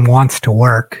 everyone wants to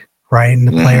work, right? And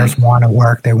the players want to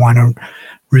work. They want to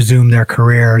resume their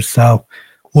careers. So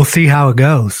we'll see how it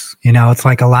goes. It's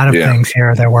like a lot of things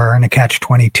here that we're in a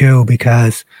catch-22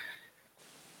 because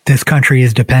this country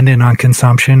is dependent on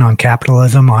consumption, on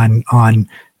capitalism, on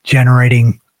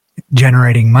generating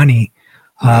money.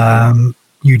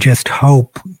 You just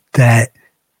hope that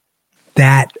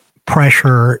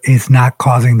pressure is not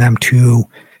causing them to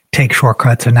take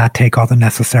shortcuts and not take all the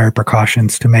necessary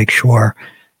precautions to make sure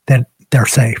that they're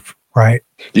safe, right?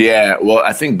 Yeah, well,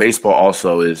 I think baseball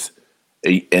also is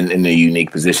in a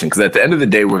unique position because at the end of the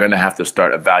day, we're going to have to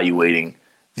start evaluating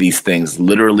these things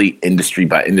literally industry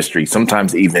by industry,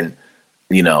 sometimes even,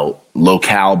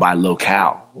 locale by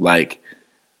locale. Like,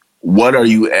 what are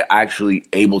you actually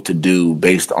able to do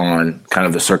based on kind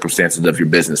of the circumstances of your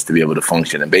business to be able to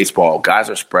function? In baseball, guys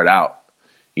are spread out,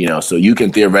 so you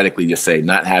can theoretically just say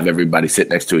not have everybody sit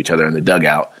next to each other in the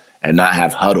dugout and not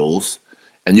have huddles.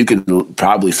 And you can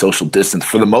probably social distance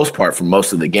for the most part for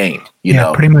most of the game.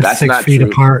 Pretty much that's 6 feet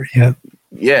apart. Yeah.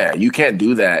 Yeah, you can't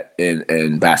do that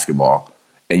in basketball,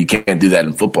 and you can't do that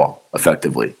in football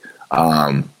effectively,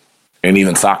 and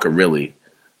even soccer really.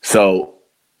 So,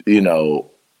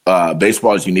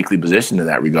 baseball is uniquely positioned in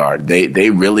that regard. They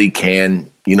really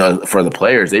can, for the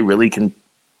players, they really can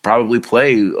probably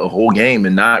play a whole game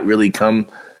and not really come,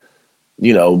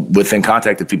 within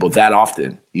contact with people that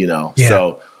often, Yeah.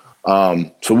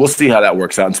 So we'll see how that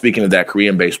works out. And speaking of that,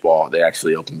 Korean baseball, they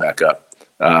actually opened back up.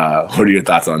 What are your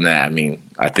thoughts on that? I mean,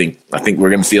 I think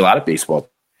we're going to see a lot of baseball.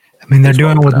 I mean, they're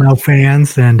doing it with no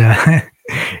fans, and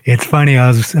it's funny. I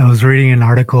was reading an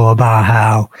article about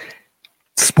how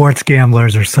sports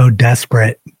gamblers are so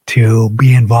desperate to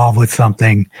be involved with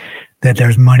something that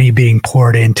there's money being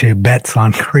poured into bets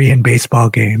on Korean baseball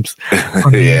games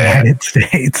from the United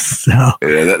States. So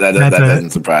that doesn't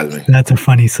surprise me. That's a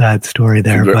funny side story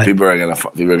there. People are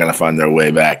gonna find their way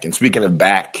back. And speaking of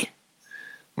back,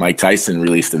 Mike Tyson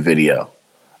released a video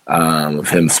of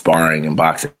him sparring and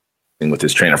boxing with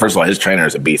his trainer. First of all, his trainer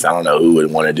is a beast. I don't know who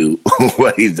would want to do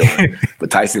what he's doing,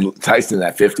 but Tyson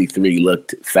at 53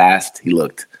 looked fast. He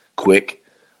looked quick.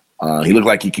 He looked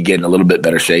like he could get in a little bit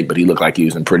better shape, but he looked like he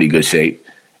was in pretty good shape.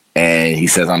 And he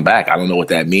says, I'm back. I don't know what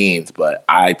that means, but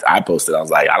I posted, I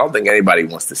was like, I don't think anybody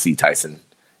wants to see Tyson,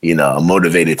 a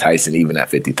motivated Tyson even at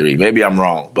 53. Maybe I'm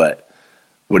wrong, but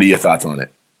what are your thoughts on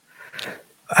it?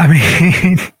 I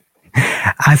mean,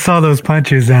 I saw those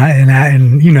punches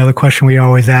and the question we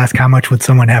always ask, how much would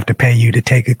someone have to pay you to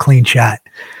take a clean shot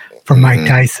from Mike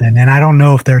Tyson? And I don't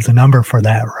know if there's a number for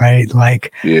that, right?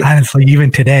 Like, honestly,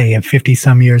 even today at 50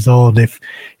 some years old, if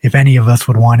any of us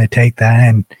would want to take that,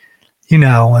 and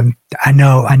and I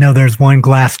know there's one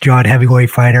glass-jawed heavyweight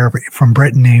fighter from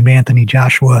Britain named Anthony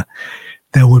Joshua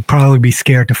that would probably be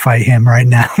scared to fight him right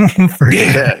now.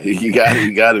 You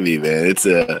got to be, man.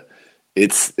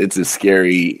 It's a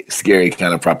scary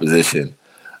kind of proposition.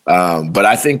 But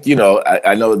I think,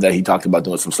 I know that he talked about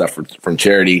doing some stuff from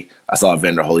charity. I saw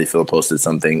Evander Holyfield posted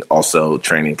something also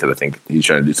training because I think he's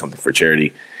trying to do something for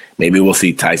charity. Maybe we'll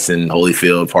see Tyson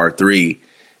Holyfield part 3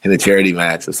 in a charity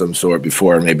match of some sort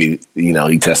before maybe,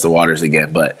 he tests the waters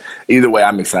again. But either way,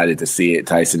 I'm excited to see it.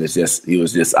 Tyson he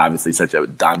was just obviously such a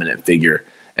dominant figure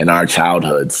in our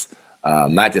childhoods,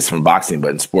 not just from boxing, but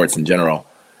in sports in general.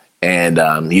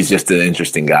 And he's just an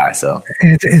interesting guy. So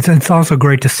it's also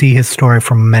great to see his story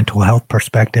from a mental health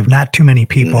perspective. Not too many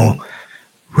people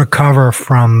recover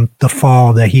from the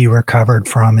fall that he recovered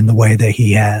from in the way that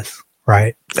he has.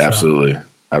 Right. So.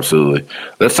 Absolutely.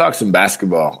 Let's talk some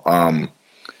basketball.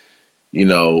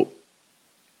 There's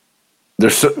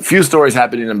a few stories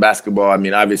happening in basketball. I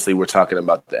mean, obviously we're talking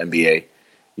about the NBA.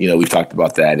 We've talked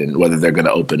about that and whether they're going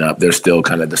to open up. They're still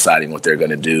kind of deciding what they're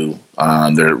going to do.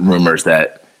 There are rumors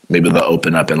that maybe they'll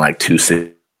open up in like 2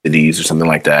 cities or something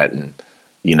like that and,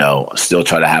 still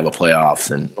try to have a playoffs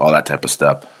and all that type of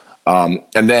stuff.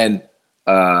 And then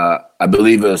I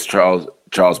believe it was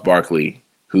Charles Barkley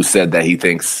who said that he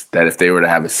thinks that if they were to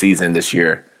have a season this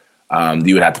year,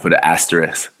 you would have to put an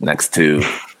asterisk next to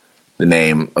the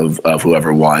name of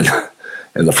whoever won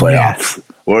in the playoffs. Yeah.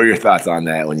 What were your thoughts on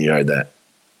that when you heard that?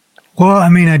 Well, I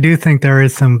mean, I do think there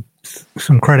is some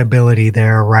credibility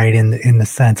there, right? In the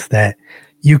sense that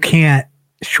you can't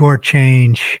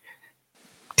shortchange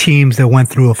teams that went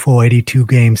through a full 82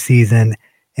 game season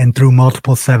and through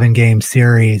multiple 7-game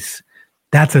series.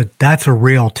 That's a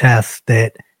real test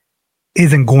that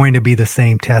isn't going to be the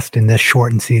same test in this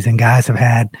shortened season. Guys have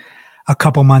had a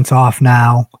couple months off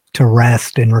now. to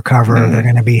rest and recover. Mm-hmm. They're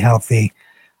going to be healthy.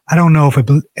 I don't know if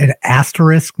an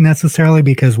asterisk necessarily,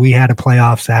 because we had a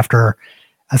playoffs after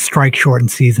a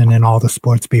strike-shortened season in all the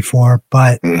sports before.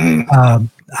 But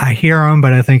I hear him,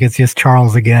 but I think it's just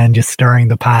Charles again, just stirring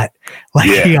the pot like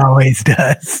he always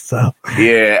does. So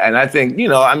and I think,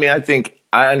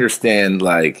 I understand,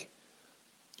 like,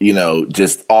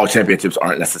 just all championships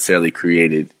aren't necessarily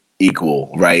created equal,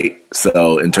 right?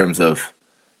 So in terms of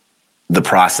the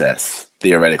process,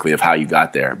 theoretically, of how you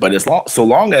got there, but so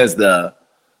long as the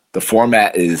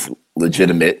format is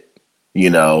legitimate,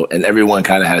 and everyone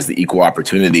kind of has the equal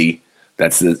opportunity,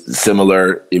 that's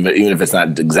similar, even if it's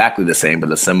not exactly the same,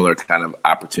 but a similar kind of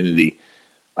opportunity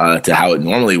to how it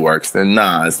normally works, then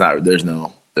it's not. There's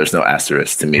no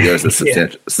asterisk to me. There's a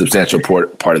substantial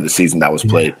part of the season that was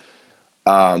played.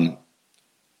 To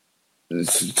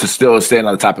still staying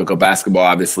on the topic of basketball,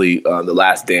 obviously, The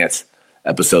Last Dance,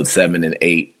 episode 7 and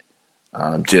 8,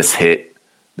 just hit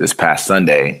this past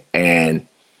Sunday, and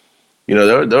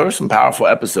there were some powerful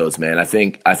episodes, man. I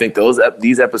think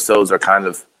these episodes are kind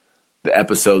of the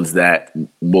episodes that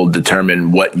will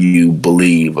determine what you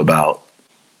believe about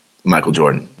Michael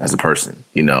Jordan as a person.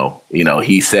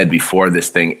 He said before this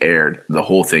thing aired, the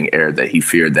whole thing aired, that he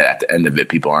feared that at the end of it,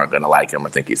 people aren't going to like him or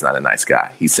think he's not a nice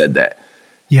guy. He said that.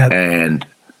 Yeah. And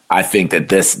I think that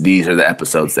these are the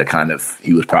episodes that kind of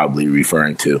he was probably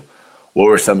referring to. What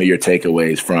were some of your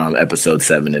takeaways from episode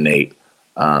 7 and 8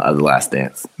 of The Last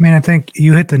Dance? I mean, I think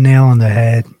you hit the nail on the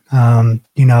head.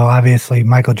 Obviously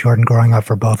Michael Jordan, growing up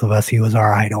for both of us, he was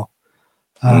our idol.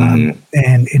 And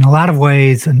in a lot of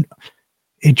ways, and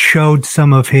it showed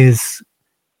some of the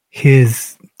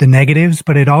negatives,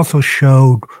 but it also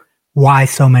showed why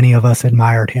so many of us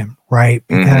admired him, right?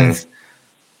 Because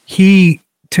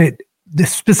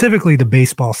specifically the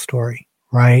baseball story,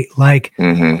 right? Like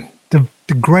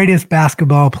the greatest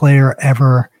basketball player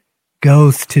ever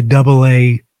goes to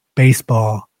AA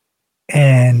baseball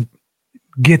and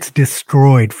gets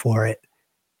destroyed for it,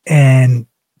 and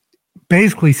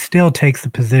basically still takes the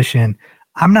position,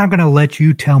 I'm not going to let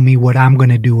you tell me what I'm going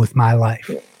to do with my life.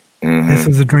 This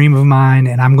is a dream of mine,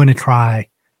 and I'm going to try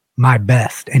my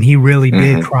best. And he really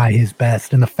did try his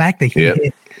best. And the fact that he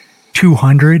hit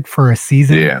 200 for a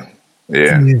season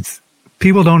is,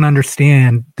 people don't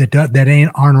understand that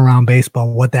aren't around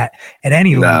baseball what that at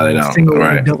any level, single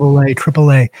A, double A,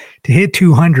 triple A, to hit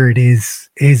 200 is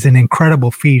an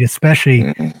incredible feat,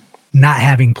 especially not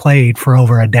having played for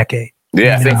over a decade.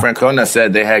 Yeah, I think Francona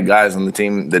said they had guys on the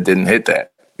team that didn't hit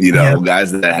that.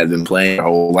 Guys that had been playing their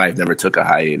whole life, never took a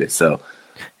hiatus. So,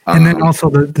 and then also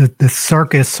the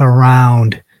circus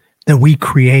around that we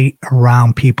create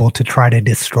around people to try to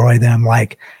destroy them.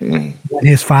 Like when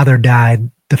his father died,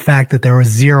 the fact that there was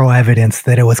zero evidence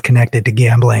that it was connected to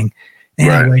gambling.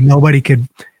 Anyway, nobody could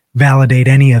validate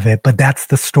any of it, but that's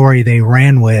the story they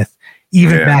ran with.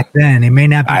 Even back then, it may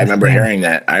not be. I remember hearing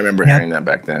that. Hearing that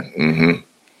back then.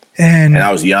 And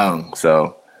I was young,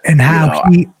 so. And how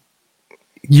we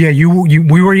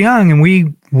were young, and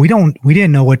we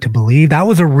didn't know what to believe. That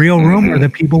was a real rumor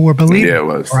that people were believing. Yeah, it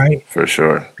was, right, for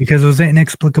sure, because it was an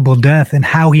inexplicable death, and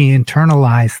how he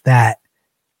internalized that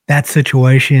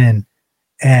situation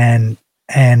and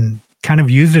kind of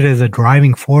used it as a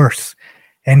driving force,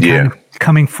 and kind of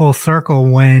coming full circle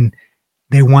when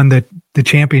they won the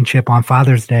championship on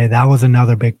Father's Day. That was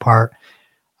another big part.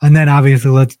 And then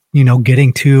obviously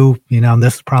getting to,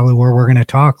 this is probably where we're going to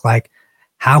talk, like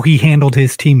how he handled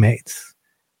his teammates,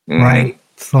 right?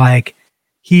 It's like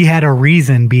he had a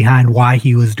reason behind why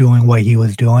he was doing what he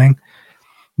was doing,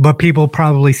 but people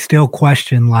probably still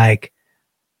question, like,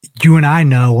 you and I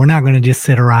know we're not going to just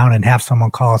sit around and have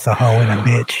someone call us a hoe and a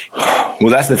bitch.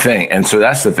 Well, that's the thing. And so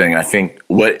that's the thing. I think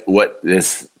what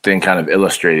this thing kind of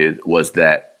illustrated was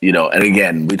that, and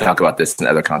again, we talk about this in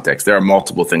other contexts. There are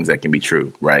multiple things that can be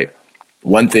true, right?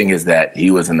 One thing is that he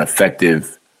was an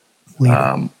effective,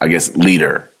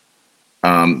 leader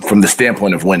from the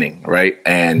standpoint of winning, right?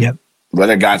 And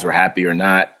whether guys were happy or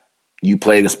not, you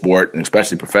play the sport, and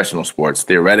especially professional sports,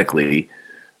 theoretically,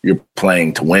 you're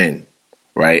playing to win,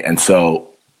 right? And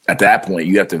so at that point,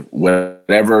 you have to,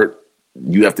 whatever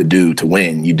you have to do to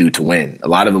win, you do to win. A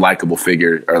lot of the likable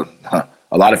figures,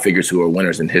 a lot of figures who are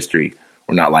winners in history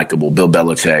were not likable. Bill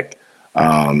Belichick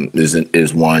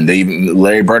is one.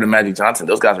 Larry Bird and Magic Johnson,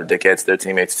 those guys were dickheads to their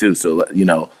teammates too. So,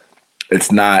 it's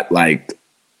not like,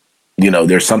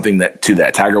 there's something to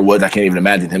that. Tiger Woods, I can't even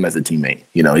imagine him as a teammate.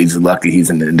 He's lucky he's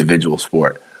in an individual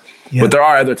sport. Yeah. But there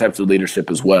are other types of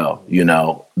leadership as well,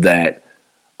 that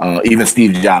even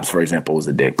Steve Jobs, for example, was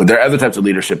a dick. But there are other types of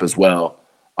leadership as well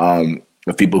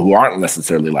of people who aren't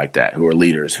necessarily like that, who are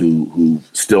leaders, who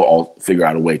still all figure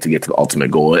out a way to get to the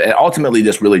ultimate goal. And ultimately,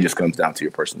 this really just comes down to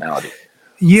your personality.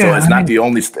 Yeah, so it's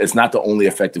not the only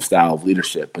effective style of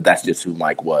leadership, but that's just who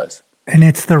Mike was. And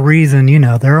it's the reason,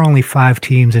 there are only 5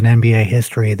 teams in NBA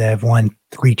history that have won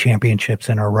 3 championships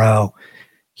in a row.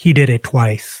 He did it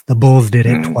twice. The Bulls did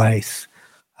it twice.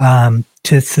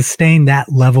 To sustain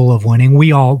that level of winning, we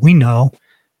know,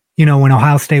 when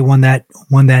Ohio State won that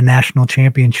national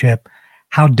championship,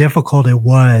 how difficult it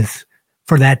was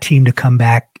for that team to come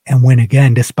back and win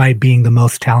again, despite being the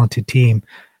most talented team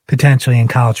potentially in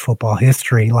college football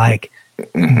history.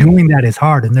 Doing that is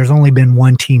hard. And there's only been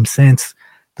one team since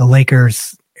the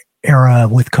Lakers era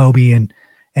with Kobe and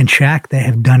Shaq that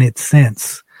have done it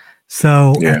since.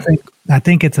 So I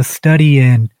think it's a study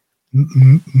in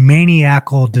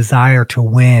maniacal desire to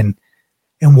win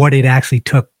and what it actually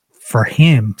took for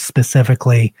him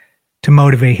specifically to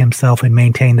motivate himself and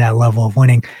maintain that level of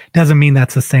winning. Doesn't mean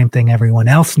that's the same thing everyone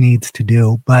else needs to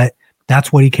do, but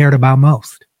that's what he cared about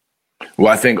most.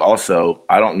 Well, I think also,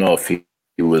 I don't know if he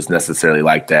was necessarily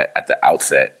like that at the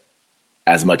outset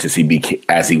as much as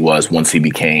he was once he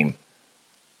became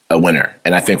a winner.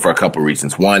 And I think for a couple of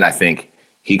reasons. One, I think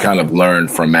he kind of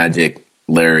learned from Magic,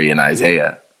 Larry, and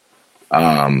Isaiah,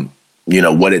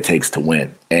 what it takes to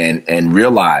win, and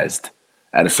realized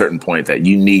at a certain point that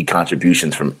you need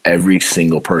contributions from every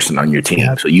single person on your team.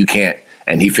 Yep. So you can't,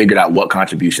 and he figured out what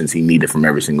contributions he needed from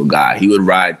every single guy. He would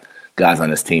ride guys on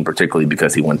his team, particularly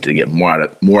because he wanted to get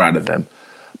more out of them.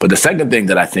 But the second thing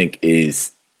that I think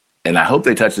is, and I hope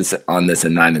they touch on this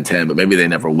in 9 and 10, but maybe they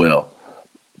never will.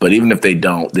 But even if they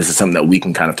don't, this is something that we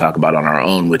can kind of talk about on our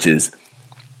own, which is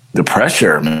the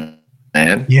pressure,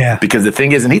 man. Yeah. Because the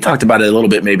thing is, and he talked about it a little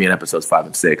bit maybe in episodes 5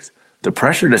 and 6, the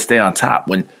pressure to stay on top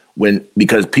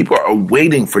because people are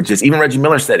waiting for even Reggie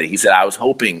Miller said it. He said, I was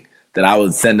hoping that I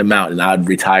would send him out and I'd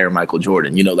retire Michael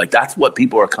Jordan. That's what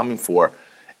people are coming for.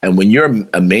 And when you're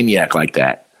a maniac like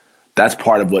that, that's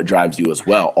part of what drives you as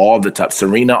well. All the top,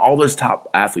 Serena, all those top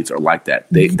athletes are like that.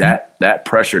 That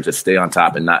pressure to stay on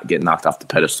top and not get knocked off the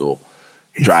pedestal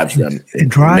drives them.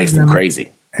 It makes them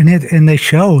crazy. And they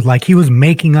showed he was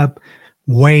making up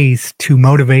ways to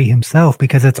motivate himself,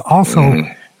 because it's also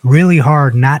really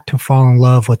hard not to fall in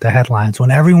love with the headlines.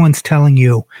 When everyone's telling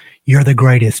you, you're the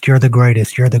greatest, you're the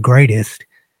greatest, you're the greatest,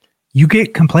 you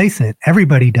get complacent.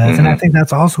 Everybody does. And I think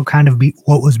that's also kind of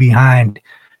what was behind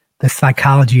the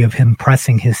psychology of him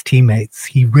pressing his teammates.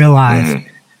 He realized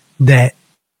that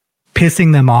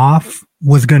pissing them off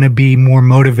was going to be more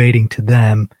motivating to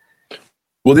them.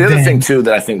 Well, the other thing too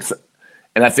that I think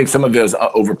some of it was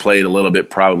overplayed a little bit,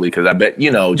 probably because I bet,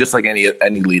 just like any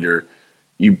leader,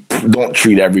 you don't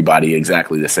treat everybody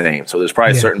exactly the same. So there's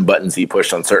probably certain buttons he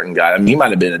pushed on certain guys. I mean, he might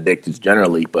have been addicted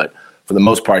generally, but for the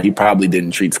most part, he probably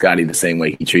didn't treat Scotty the same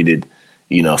way he treated,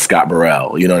 Scott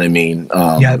Burrell. You know what I mean?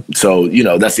 So,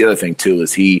 that's the other thing too,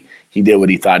 is he did what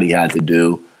he thought he had to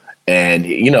do. And,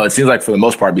 it seems like for the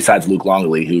most part, besides Luke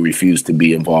Longley, who refused to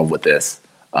be involved with this,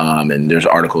 and there's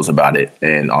articles about it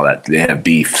and all that. They have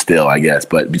beef still, I guess.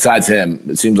 But besides him,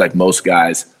 it seems like most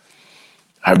guys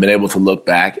have been able to look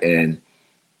back, and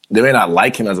they may not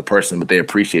like him as a person, but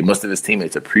most of his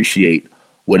teammates appreciate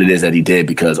what it is that he did,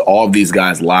 because all of these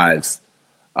guys' lives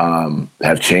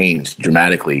have changed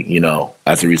dramatically,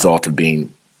 as a result of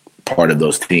being part of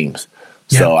those teams.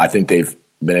 Yeah. So I think they've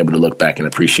been able to look back and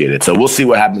appreciate it. So we'll see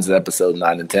what happens in episode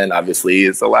 9 and 10. Obviously,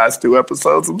 it's the last 2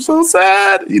 episodes. I'm so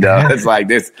sad. It's like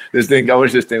this thing. I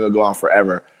wish this thing would go on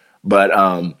forever. But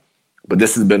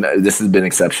this has been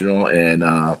exceptional, and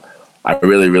I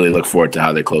really, really look forward to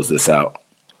how they close this out.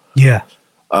 Yeah.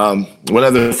 One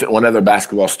other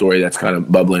basketball story that's kind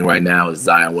of bubbling right now is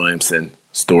Zion Williamson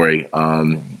story.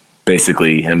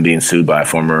 Basically, him being sued by a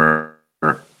former,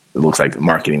 it looks like,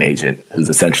 marketing agent who's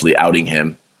essentially outing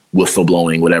him,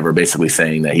 whistleblowing, whatever, basically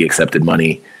saying that he accepted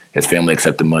money, his family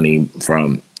accepted money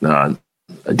from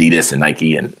Adidas and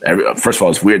Nike. And first of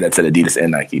all, it's weird that said Adidas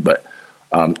and Nike, but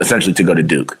essentially to go to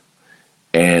Duke.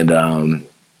 And,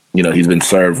 he's been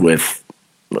served with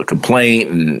a complaint,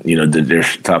 and, they're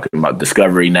talking about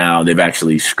discovery now. They've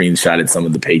actually screenshotted some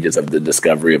of the pages of the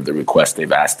discovery of the request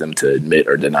they've asked them to admit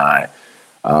or deny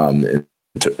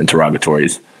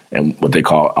interrogatories and what they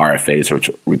call RFAs, or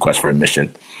requests for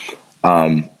admission.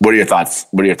 What are your thoughts?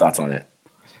 What are your thoughts on it?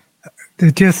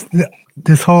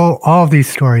 All of these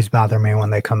stories bother me when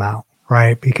they come out,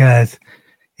 right? Because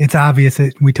it's obvious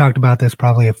that we talked about this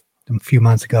probably a few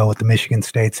months ago with the Michigan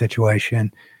State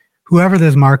situation. Whoever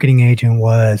this marketing agent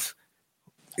was,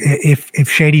 if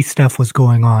shady stuff was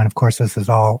going on, of course, this is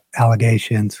all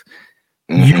allegations,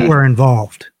 you were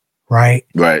involved, right?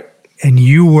 Right. And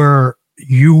you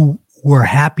were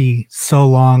happy so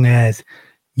long as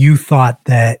you thought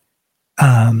that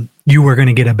you were going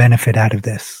to get a benefit out of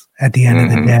this at the end of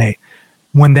the day.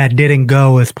 When that didn't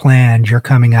go as planned, you're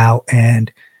coming out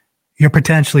and you're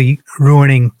potentially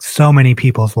ruining so many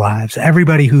people's lives.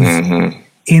 Everybody who's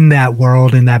in that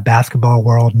world, in that basketball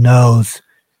world, knows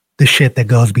the shit that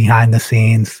goes behind the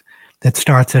scenes, that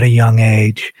starts at a young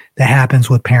age, that happens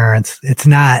with parents. It's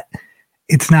not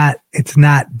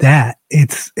that.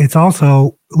 It's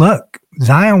also, look,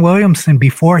 Zion Williamson,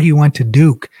 before he went to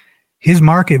Duke, his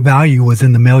market value was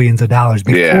in the millions of dollars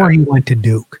before he went to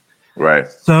Duke. Right.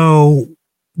 So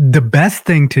the best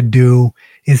thing to do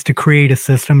is to create a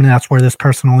system, and that's where this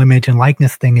personal image and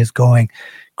likeness thing is going,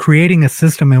 creating a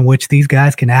system in which these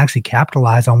guys can actually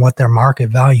capitalize on what their market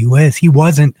value is. He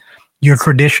wasn't your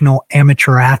traditional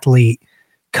amateur athlete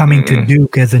coming to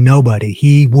Duke as a nobody.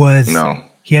 He was,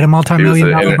 he had a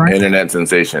multi-million-dollar brand. Internet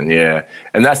sensation, yeah.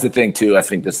 And that's the thing, too. I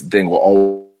think this thing will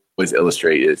always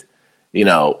illustrate is, you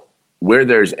know, where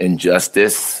there's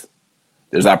injustice,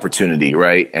 there's opportunity,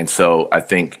 right? And so I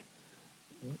think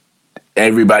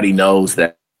everybody knows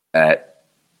that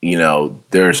you know,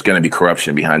 there's going to be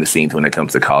corruption behind the scenes when it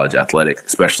comes to college athletics,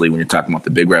 especially when you're talking about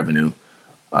the big revenue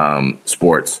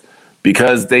sports,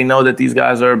 because they know that these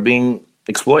guys are being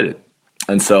exploited.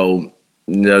 And so,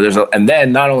 you know, and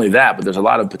then not only that, but there's a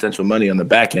lot of potential money on the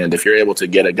back end if you're able to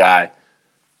get a guy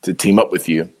to team up with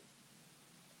you,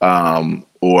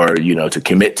 or, you know, to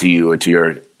commit to you or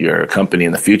to your company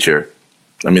in the future.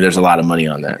 I mean, there's a lot of money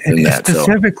on that.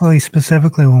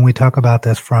 Specifically, when we talk about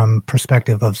this from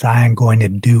perspective of Zion going to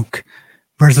Duke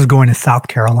versus going to South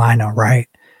Carolina, right?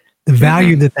 The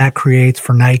value that creates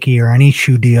for Nike or any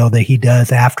shoe deal that he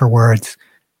does afterwards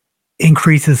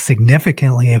increases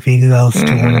significantly if he goes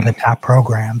to one of the top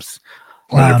programs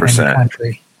in the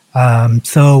country.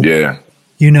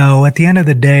 You know, at the end of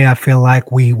the day, I feel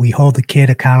like we hold the kid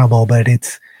accountable, but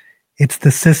it's the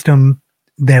system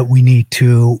that we need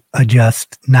to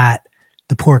adjust, not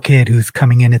the poor kid who's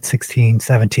coming in at 16,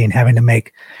 17, having to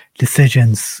make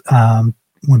decisions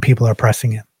when people are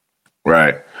pressing him.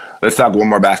 Right. Let's talk one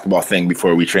more basketball thing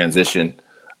before we transition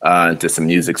into some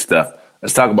music stuff.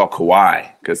 Let's talk about Kawhi,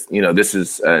 because, you know, this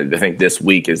is, I think this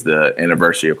week is the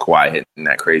anniversary of Kawhi hitting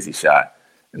that crazy shot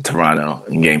in Toronto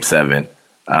in Game 7.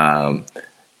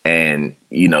 And,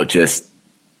 you know, just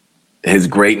his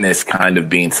greatness kind of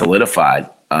being solidified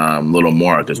a little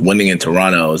more, because winning in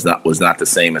Toronto was not the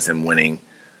same as him winning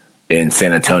in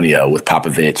San Antonio with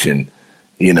Popovich and,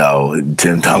 you know,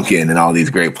 Tim Duncan and all these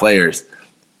great players.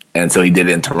 And so he did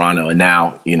it in Toronto, and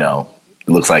now, you know, it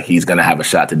looks like he's going to have a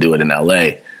shot to do it in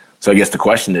LA. So I guess the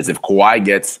question is, if Kawhi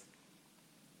gets,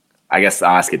 I guess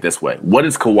I'll ask it this way: what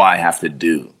does Kawhi have to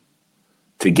do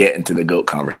to get into the GOAT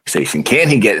conversation? Can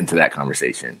he get into that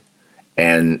conversation?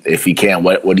 And if he can,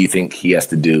 what do you think he has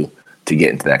to do to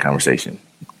get into that conversation?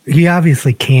 He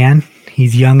obviously can.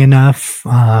 He's young enough,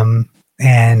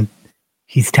 and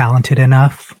he's talented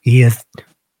enough. He is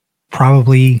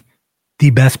probably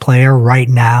the best player right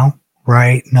now,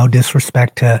 right? No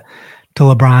disrespect to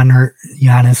LeBron or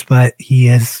Giannis, but he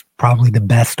is probably the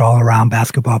best all-around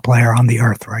basketball player on the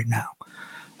earth right now.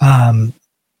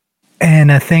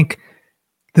 And I think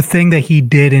the thing that he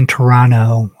did in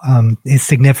Toronto is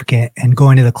significant, and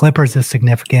going to the Clippers is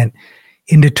significant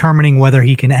in determining whether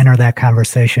he can enter that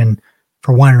conversation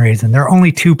for one reason. There are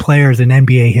only two players in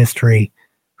NBA history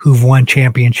who've won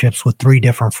championships with three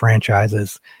different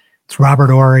franchises. It's Robert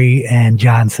Horry and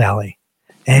John Sally.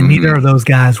 And neither of those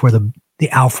guys were the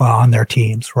alpha on their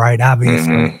teams, right?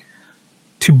 Obviously.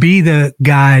 To be the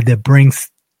guy that brings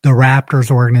the Raptors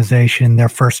organization their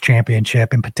first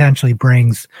championship and potentially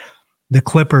brings the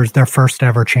Clippers their first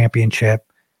ever championship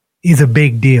is a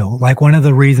big deal. Like, one of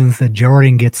the reasons that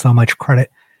Jordan gets so much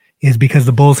credit is because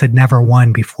the Bulls had never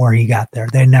won before he got there.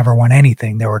 They never won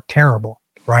anything. They were terrible,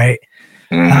 right?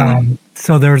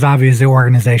 So there's obviously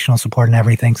organizational support and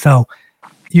everything. So,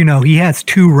 you know, he has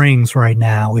 2 rings right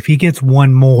now. If he gets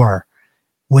one more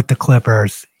with the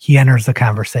Clippers, he enters the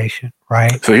conversation,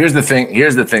 right? So here's the thing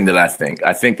that I think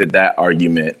that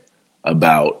argument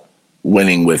about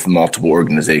winning with multiple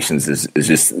organizations is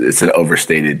just, it's an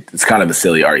overstated, it's kind of a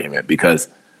silly argument, because,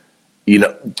 you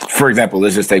know, for example,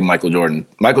 let's just take Michael Jordan.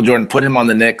 Michael Jordan, put him on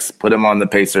the Knicks, put him on the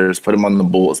Pacers, put him on the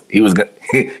Bulls. He was going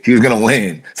to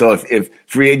win. So if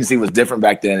free agency was different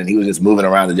back then and he was just moving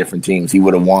around the different teams, he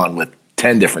would have won with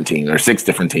 10 different teams or 6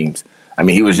 different teams. I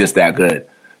mean, he was just that good.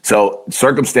 So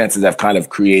circumstances have kind of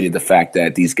created the fact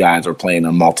that these guys are playing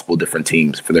on multiple different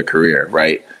teams for their career,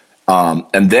 right?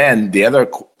 And then the other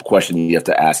question you have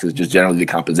to ask is just generally the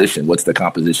composition. What's the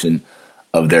composition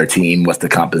of their team? What's the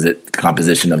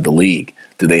composition of the league?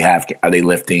 Are they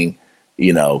lifting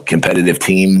competitive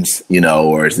teams,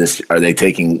 or are they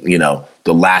taking,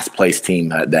 the last place team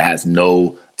that has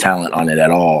no talent on it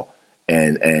at all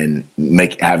and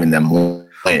having them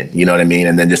win, you know what I mean?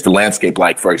 And then just the landscape,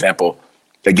 like, for example,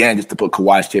 again, just to put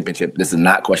Kawhi's championship, this is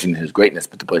not questioning his greatness,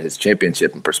 but to put his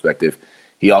championship in perspective,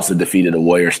 he also defeated a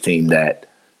Warriors team that,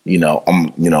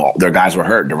 their guys were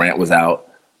hurt. Durant was out.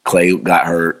 Clay got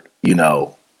hurt,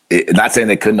 not saying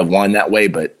they couldn't have won that way,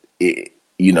 but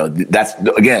that's,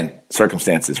 again,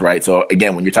 circumstances, right? So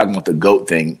again, when you're talking about the GOAT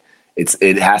thing,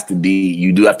 it has to be,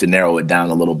 you do have to narrow it down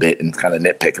a little bit and kind of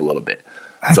nitpick a little bit.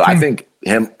 I think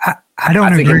him, I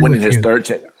don't agree him winning with his you. third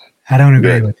chance. I don't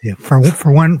agree with you for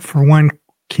one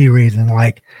key reason,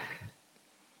 like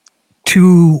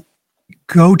to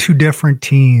go to different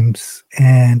teams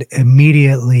and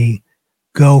immediately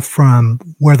go from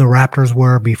where the Raptors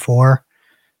were before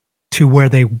to where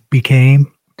they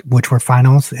became, which were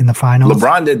finals in the finals.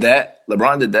 LeBron did that.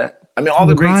 I mean, all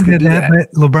the greats did that.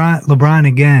 But LeBron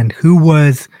again, who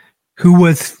was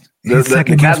the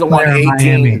Cavs won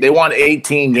 18. They won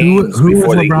 18 games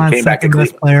before they came back to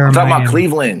Cleveland. I'm talking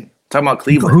about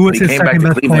Cleveland. Who was his second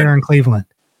best player in Cleveland?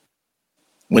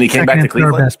 When he came back to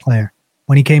Cleveland? Third best player.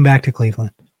 When he came back to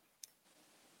Cleveland.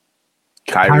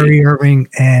 Kyrie Irving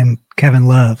and Kevin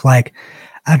Love. Like,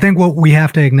 I think what we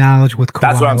have to acknowledge with Kawhi.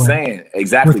 That's what I'm saying.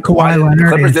 Exactly. With Kawhi Leonard, the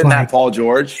Clippers didn't have Paul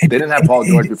George. They didn't have Paul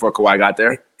George before Kawhi got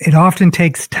there. It often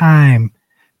takes time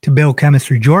to build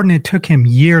chemistry. Jordan, it took him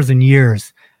years and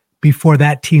years before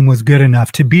that team was good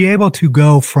enough to be able to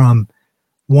go from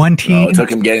one team. It took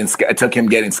him getting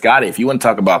Scotty. If you want to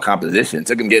talk about composition, it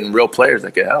took him getting real players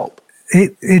that could help.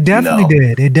 It definitely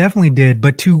did. It definitely did.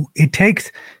 But it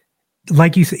takes,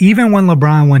 like you said, even when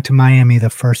LeBron went to Miami the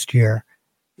first year,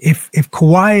 if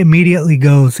Kawhi immediately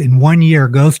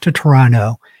goes to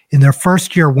Toronto in their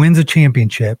first year, wins a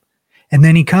championship, and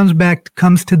then he comes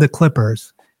to the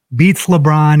Clippers, beats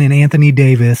LeBron and Anthony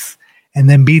Davis, and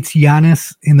then beats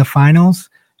Giannis in the finals,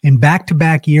 in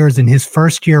back-to-back years in his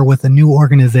first year with a new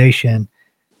organization,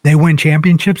 they win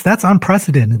championships. That's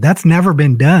unprecedented. That's never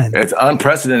been done. It's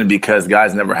unprecedented because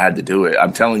guys never had to do it.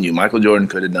 I'm telling you, Michael Jordan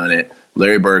could have done it.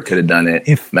 Larry Bird could have done it.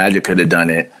 Magic could have done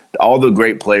it. All the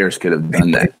great players could have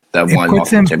done that won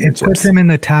multiple championships. It puts him in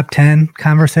the top 10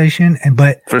 conversation.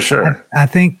 But for sure, I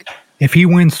think if he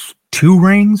wins 2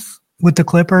 rings with the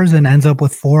Clippers and ends up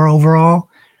with 4 overall,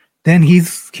 then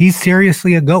he's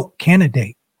seriously a GOAT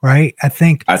candidate, right? I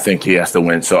think he has to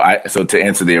win. So to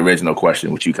answer the original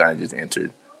question, which you kind of just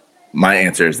answered, my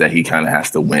answer is that he kind of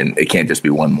has to win. It can't just be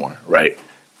one more, right?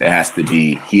 He has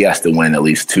to win at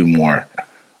least 2 more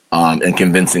in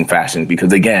convincing fashion.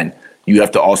 Because again, you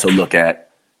have to also look at,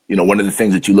 one of the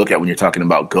things that you look at when you're talking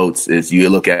about GOATs is you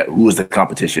look at who is the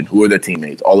competition, who are their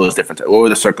teammates, all those different, what are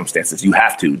the circumstances. You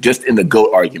have to, just in the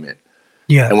GOAT argument.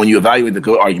 Yeah. And when you evaluate the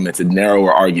GOAT argument, it's a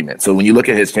narrower argument. So when you look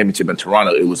at his championship in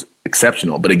Toronto, it was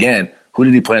exceptional. But again, who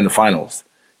did he play in the finals?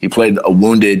 He played a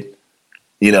wounded,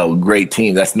 great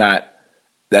team. That's not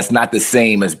the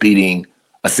same as beating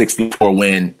a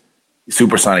 64-win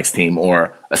Supersonics team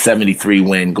or a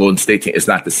 73-win Golden State team. It's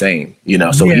not the same,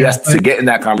 So he has to get in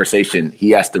that conversation.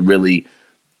 He has to really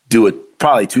do it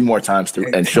probably 2 more times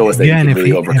and show us that he can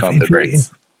really overcome the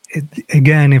greats.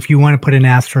 Again, if you want to put an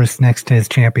asterisk next to his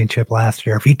championship last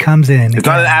year, if he comes in, it's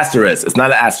not an asterisk. It's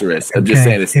not an asterisk. I'm just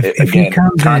saying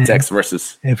context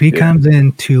versus. If he comes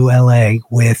into LA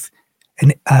with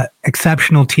an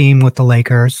exceptional team with the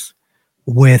Lakers,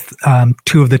 with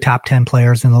 2 of the top 10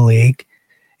 players in the league,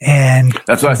 and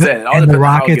that's what I said. And the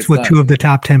Rockets with 2 of the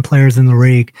top 10 players in the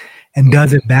league, and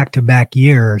does it back-to-back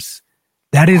years,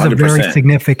 that is 100%. A very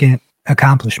significant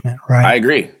accomplishment, right? I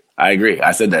agree.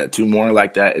 I said that 2 more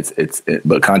like that.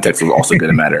 But context is also going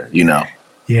to matter,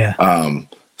 Yeah.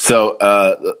 So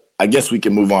I guess we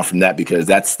can move on from that because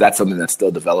that's something that's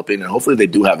still developing, and hopefully they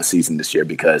do have a season this year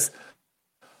because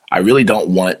I really don't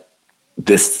want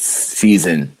this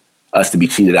season us to be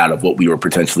cheated out of what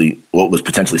was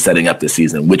potentially setting up this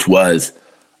season, which was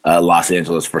Los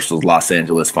Angeles versus Los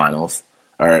Angeles finals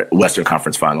or Western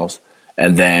Conference finals.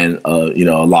 And then,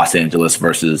 Los Angeles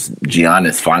versus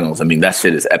Giannis finals. I mean, that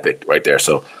shit is epic right there.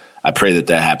 So I pray that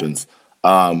happens.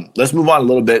 Let's move on a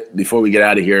little bit before we get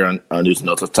out of here on news and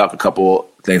notes. Let's talk a couple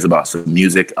things about some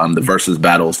music. The versus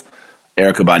battles.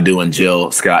 Erykah Badu and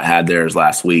Jill Scott had theirs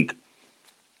last week.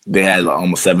 They had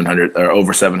almost 700 or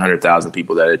over 700,000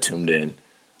 people that had tuned in.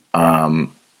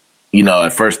 At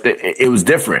first it was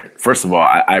different. First of all,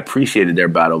 I appreciated their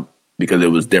battle because it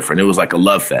was different. It was like a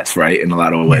love fest, right? In a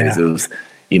lot of ways. Yeah. It was,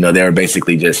 they were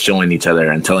basically just showing each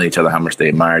other and telling each other how much they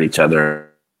admired each other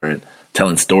and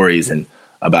telling stories and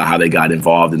about how they got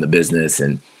involved in the business.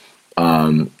 And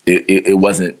it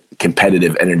wasn't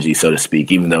competitive energy, so to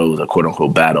speak, even though it was a quote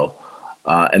unquote battle.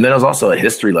 And then it was also a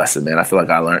history lesson, man. I feel like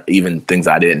I learned even things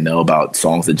I didn't know about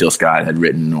songs that Jill Scott had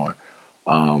written, or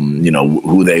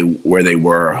where they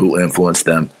were, who influenced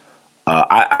them.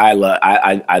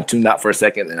 I tuned out for a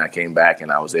second, and I came back,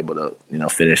 and I was able to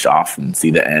finish off and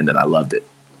see the end, and I loved it.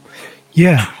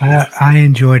 Yeah, I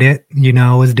enjoyed it.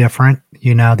 It was different.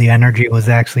 The energy was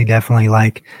actually definitely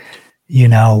like,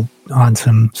 on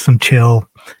some chill,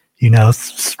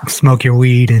 smoke your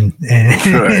weed and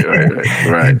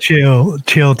right. and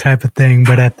chill type of thing.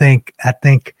 But I think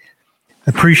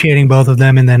appreciating both of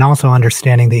them, and then also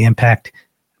understanding the impact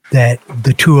that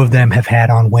the two of them have had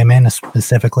on women,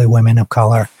 specifically women of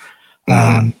color,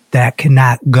 that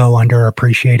cannot go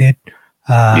underappreciated.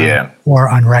 Or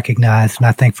unrecognized. And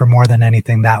I think for more than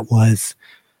anything, that was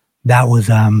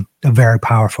a very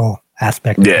powerful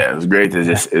aspect. Yeah, it was great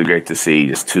to see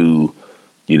just two,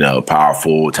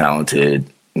 powerful,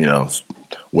 talented,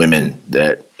 women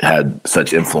that had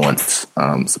such influence,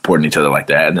 supporting each other like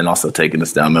that, and then also taking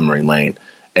us down memory lane.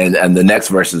 And the next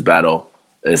versus battle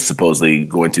is supposedly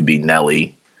going to be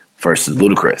Nelly versus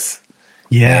Ludacris.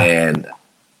 Yeah. And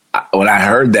when I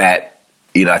heard that,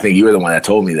 I think you were the one that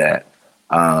told me that.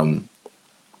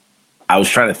 I was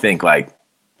trying to think, like,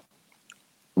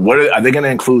 are they going to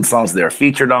include songs they're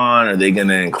featured on? Are they going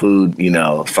to include,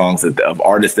 songs of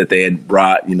artists that they had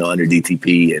brought, under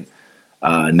DTP and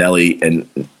Nelly and,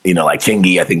 like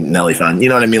Chingy? I think Nelly found, you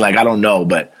know what I mean? Like, I don't know,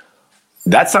 but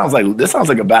this sounds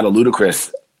like a battle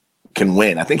Ludacris can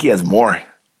win. I think he has more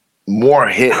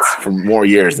hits for more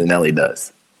years than Nelly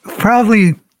does.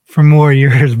 Probably for more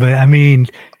years, but I mean,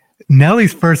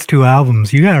 Nelly's first two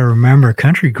albums, you got to remember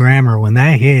Country Grammar, when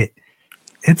that hit,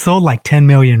 it sold like 10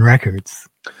 million records,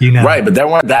 Right, but there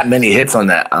weren't that many hits on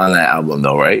that album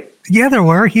though, right? Yeah, there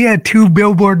were. He had 2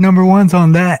 Billboard #1s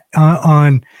on that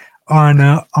on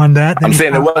that. I'm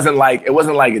saying it wasn't like a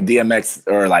DMX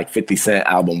or like 50 Cent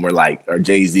album or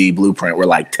Jay-Z Blueprint where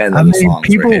like 10 of the songs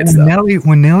were hits.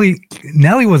 When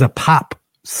Nelly was a pop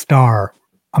star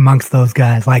amongst those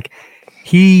guys, like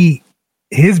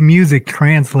his music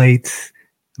translates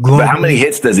globally. But how many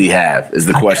hits does he have is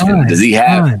the question. Does he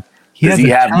have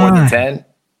more than 10?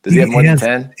 Does he have more than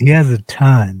 10? He has a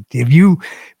ton. Do you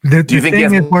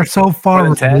think we're so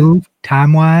far removed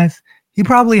time-wise, he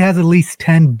probably has at least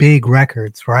 10 big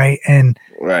records, right? And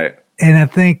I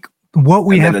think what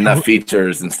we have enough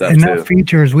features and stuff enough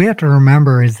features we have to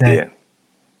remember is that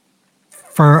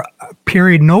for a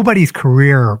period, nobody's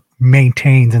career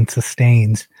maintains and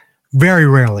sustains. Very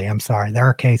rarely, I'm sorry. There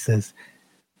are cases.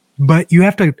 But you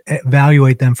have to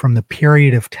evaluate them from the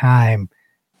period of time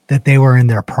that they were in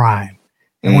their prime.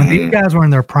 And when these guys were in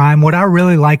their prime, what I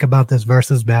really like about this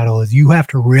versus battle is you have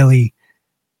to really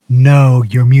know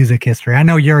your music history. I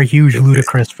know you're a huge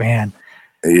Ludacris fan.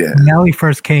 Yeah. When Nelly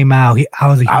first came out,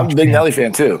 I'm a big Nelly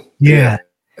fan too. Yeah.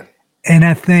 And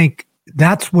I think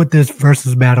that's what this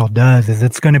versus battle does, is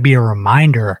it's going to be a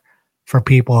reminder for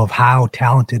people of how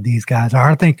talented these guys are.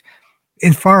 I think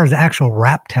as far as actual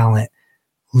rap talent,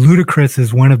 Ludacris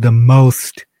is one of the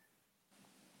most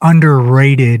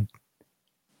underrated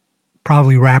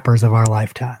probably rappers of our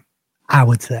lifetime, I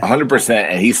would say. 100%.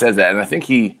 And he says that. And I think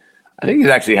he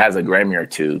actually has a Grammy or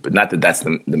two, but not that that's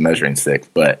the measuring stick,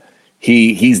 but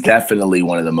he's definitely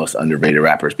one of the most underrated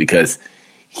rappers because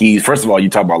first of all, you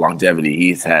talk about longevity.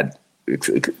 He's had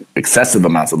excessive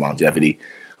amounts of longevity,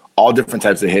 all different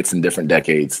types of hits in different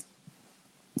decades.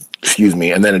 Excuse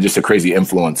me. And then just a crazy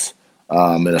influence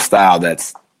and a style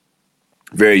that's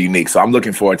very unique. So I'm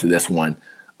looking forward to this one.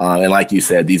 And like you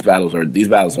said, these battles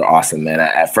are awesome, man.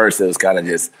 At first, it was kind of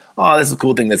just, this is a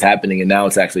cool thing that's happening, and now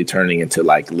it's actually turning into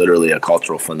like literally a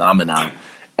cultural phenomenon.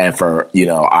 And for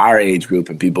our age group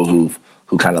and people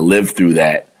who kind of lived through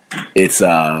that, it's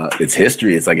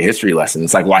history. It's like a history lesson.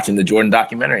 It's like watching the Jordan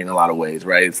documentary in a lot of ways,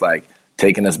 right? It's like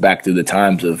taking us back through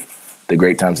the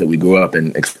great times that we grew up,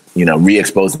 and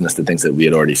re-exposing us to things that we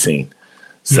had already seen.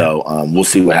 So we'll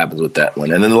see what happens with that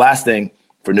one. And then the last thing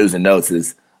for news and notes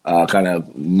is kind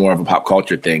of more of a pop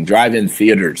culture thing. Drive-in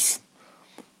theaters,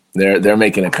 they're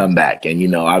making a comeback,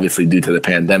 and obviously due to the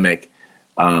pandemic,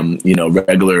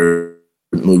 regular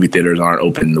movie theaters aren't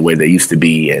open the way they used to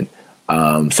be, and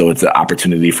so it's an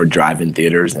opportunity for drive-in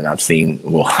theaters. And I've seen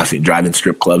drive-in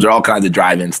strip clubs. There are all kinds of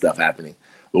drive-in stuff happening.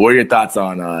 But what are your thoughts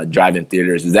on drive-in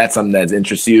theaters? Is that something that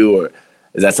interests you, or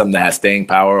is that something that has staying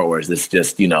power, or is this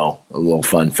just a little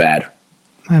fun fad?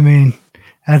 I mean,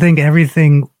 I think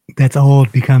everything that's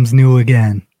old becomes new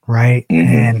again, right?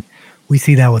 Mm-hmm. And we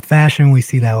see that with fashion. We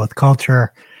see that with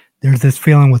culture. There's this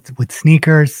feeling with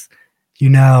sneakers.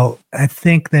 I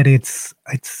think that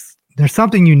there's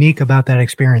something unique about that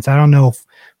experience. I don't know if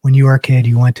when you were a kid,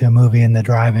 you went to a movie in the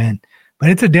drive-in, but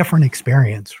it's a different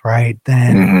experience, right?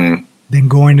 Than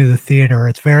going to the theater.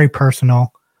 It's very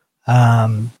personal.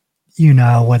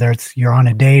 Whether it's you're on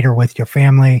a date or with your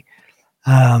family,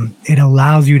 it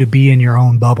allows you to be in your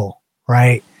own bubble,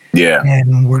 right? Yeah.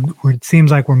 And it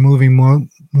seems like we're moving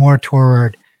more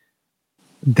toward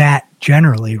that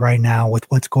generally right now with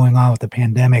what's going on with the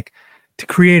pandemic, to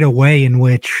create a way in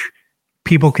which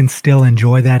people can still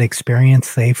enjoy that experience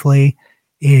safely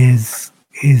is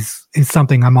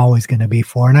something I'm always going to be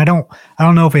for. And I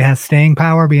don't know if it has staying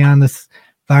power beyond this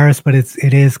virus, but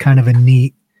it is kind of a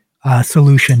neat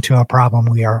solution to a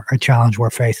challenge we're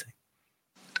facing.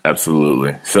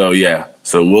 Absolutely. So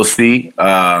we'll see.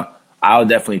 I'll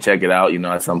definitely check it out,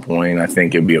 at some point. I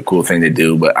think it'd be a cool thing to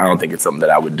do, but I don't think it's something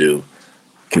that I would do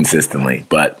consistently.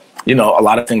 But, a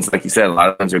lot of things, like you said, a lot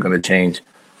of things are going to change.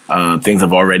 Things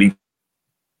have already,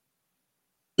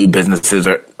 new businesses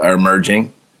are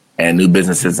emerging, and new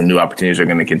businesses and new opportunities are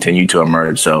going to continue to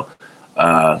emerge. So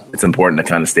it's important to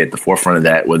kind of stay at the forefront of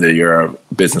that, whether you're a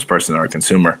business person or a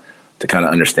consumer, to kind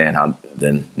of understand how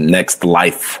the next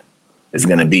life is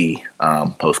going to be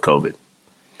post-COVID.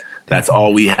 That's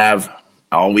all we have.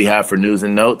 All we have for news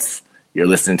and notes. You're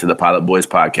listening to the Pilot Boys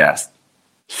podcast.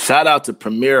 Shout out to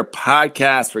Premier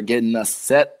Podcast for getting us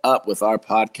set up with our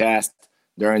podcast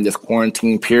during this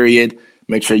quarantine period.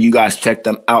 Make sure you guys check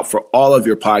them out for all of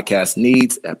your podcast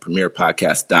needs at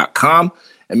premierpodcast.com.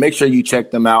 And make sure you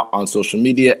check them out on social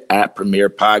media at Premier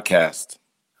Podcast.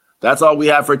 That's all we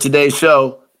have for today's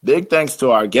show. Big thanks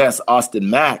to our guest, Austin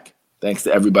Mack. Thanks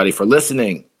to everybody for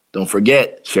listening. Don't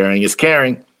forget, sharing is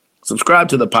caring. Subscribe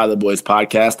to the Pilot Boys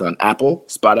podcast on Apple,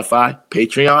 Spotify,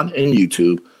 Patreon, and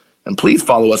YouTube. And please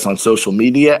follow us on social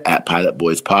media at Pilot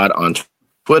Boys Pod on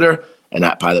Twitter and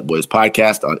at Pilot Boys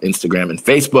Podcast on Instagram and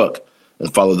Facebook.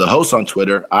 And follow the host on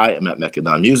Twitter. I am at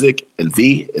Mechadon Music, and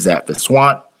V is at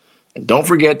Viswant. And don't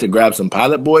forget to grab some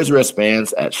Pilot Boys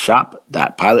wristbands at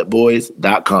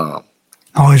shop.pilotboys.com.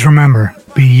 Always remember,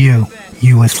 be you.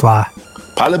 You is fly.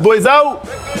 Pilot Boys out!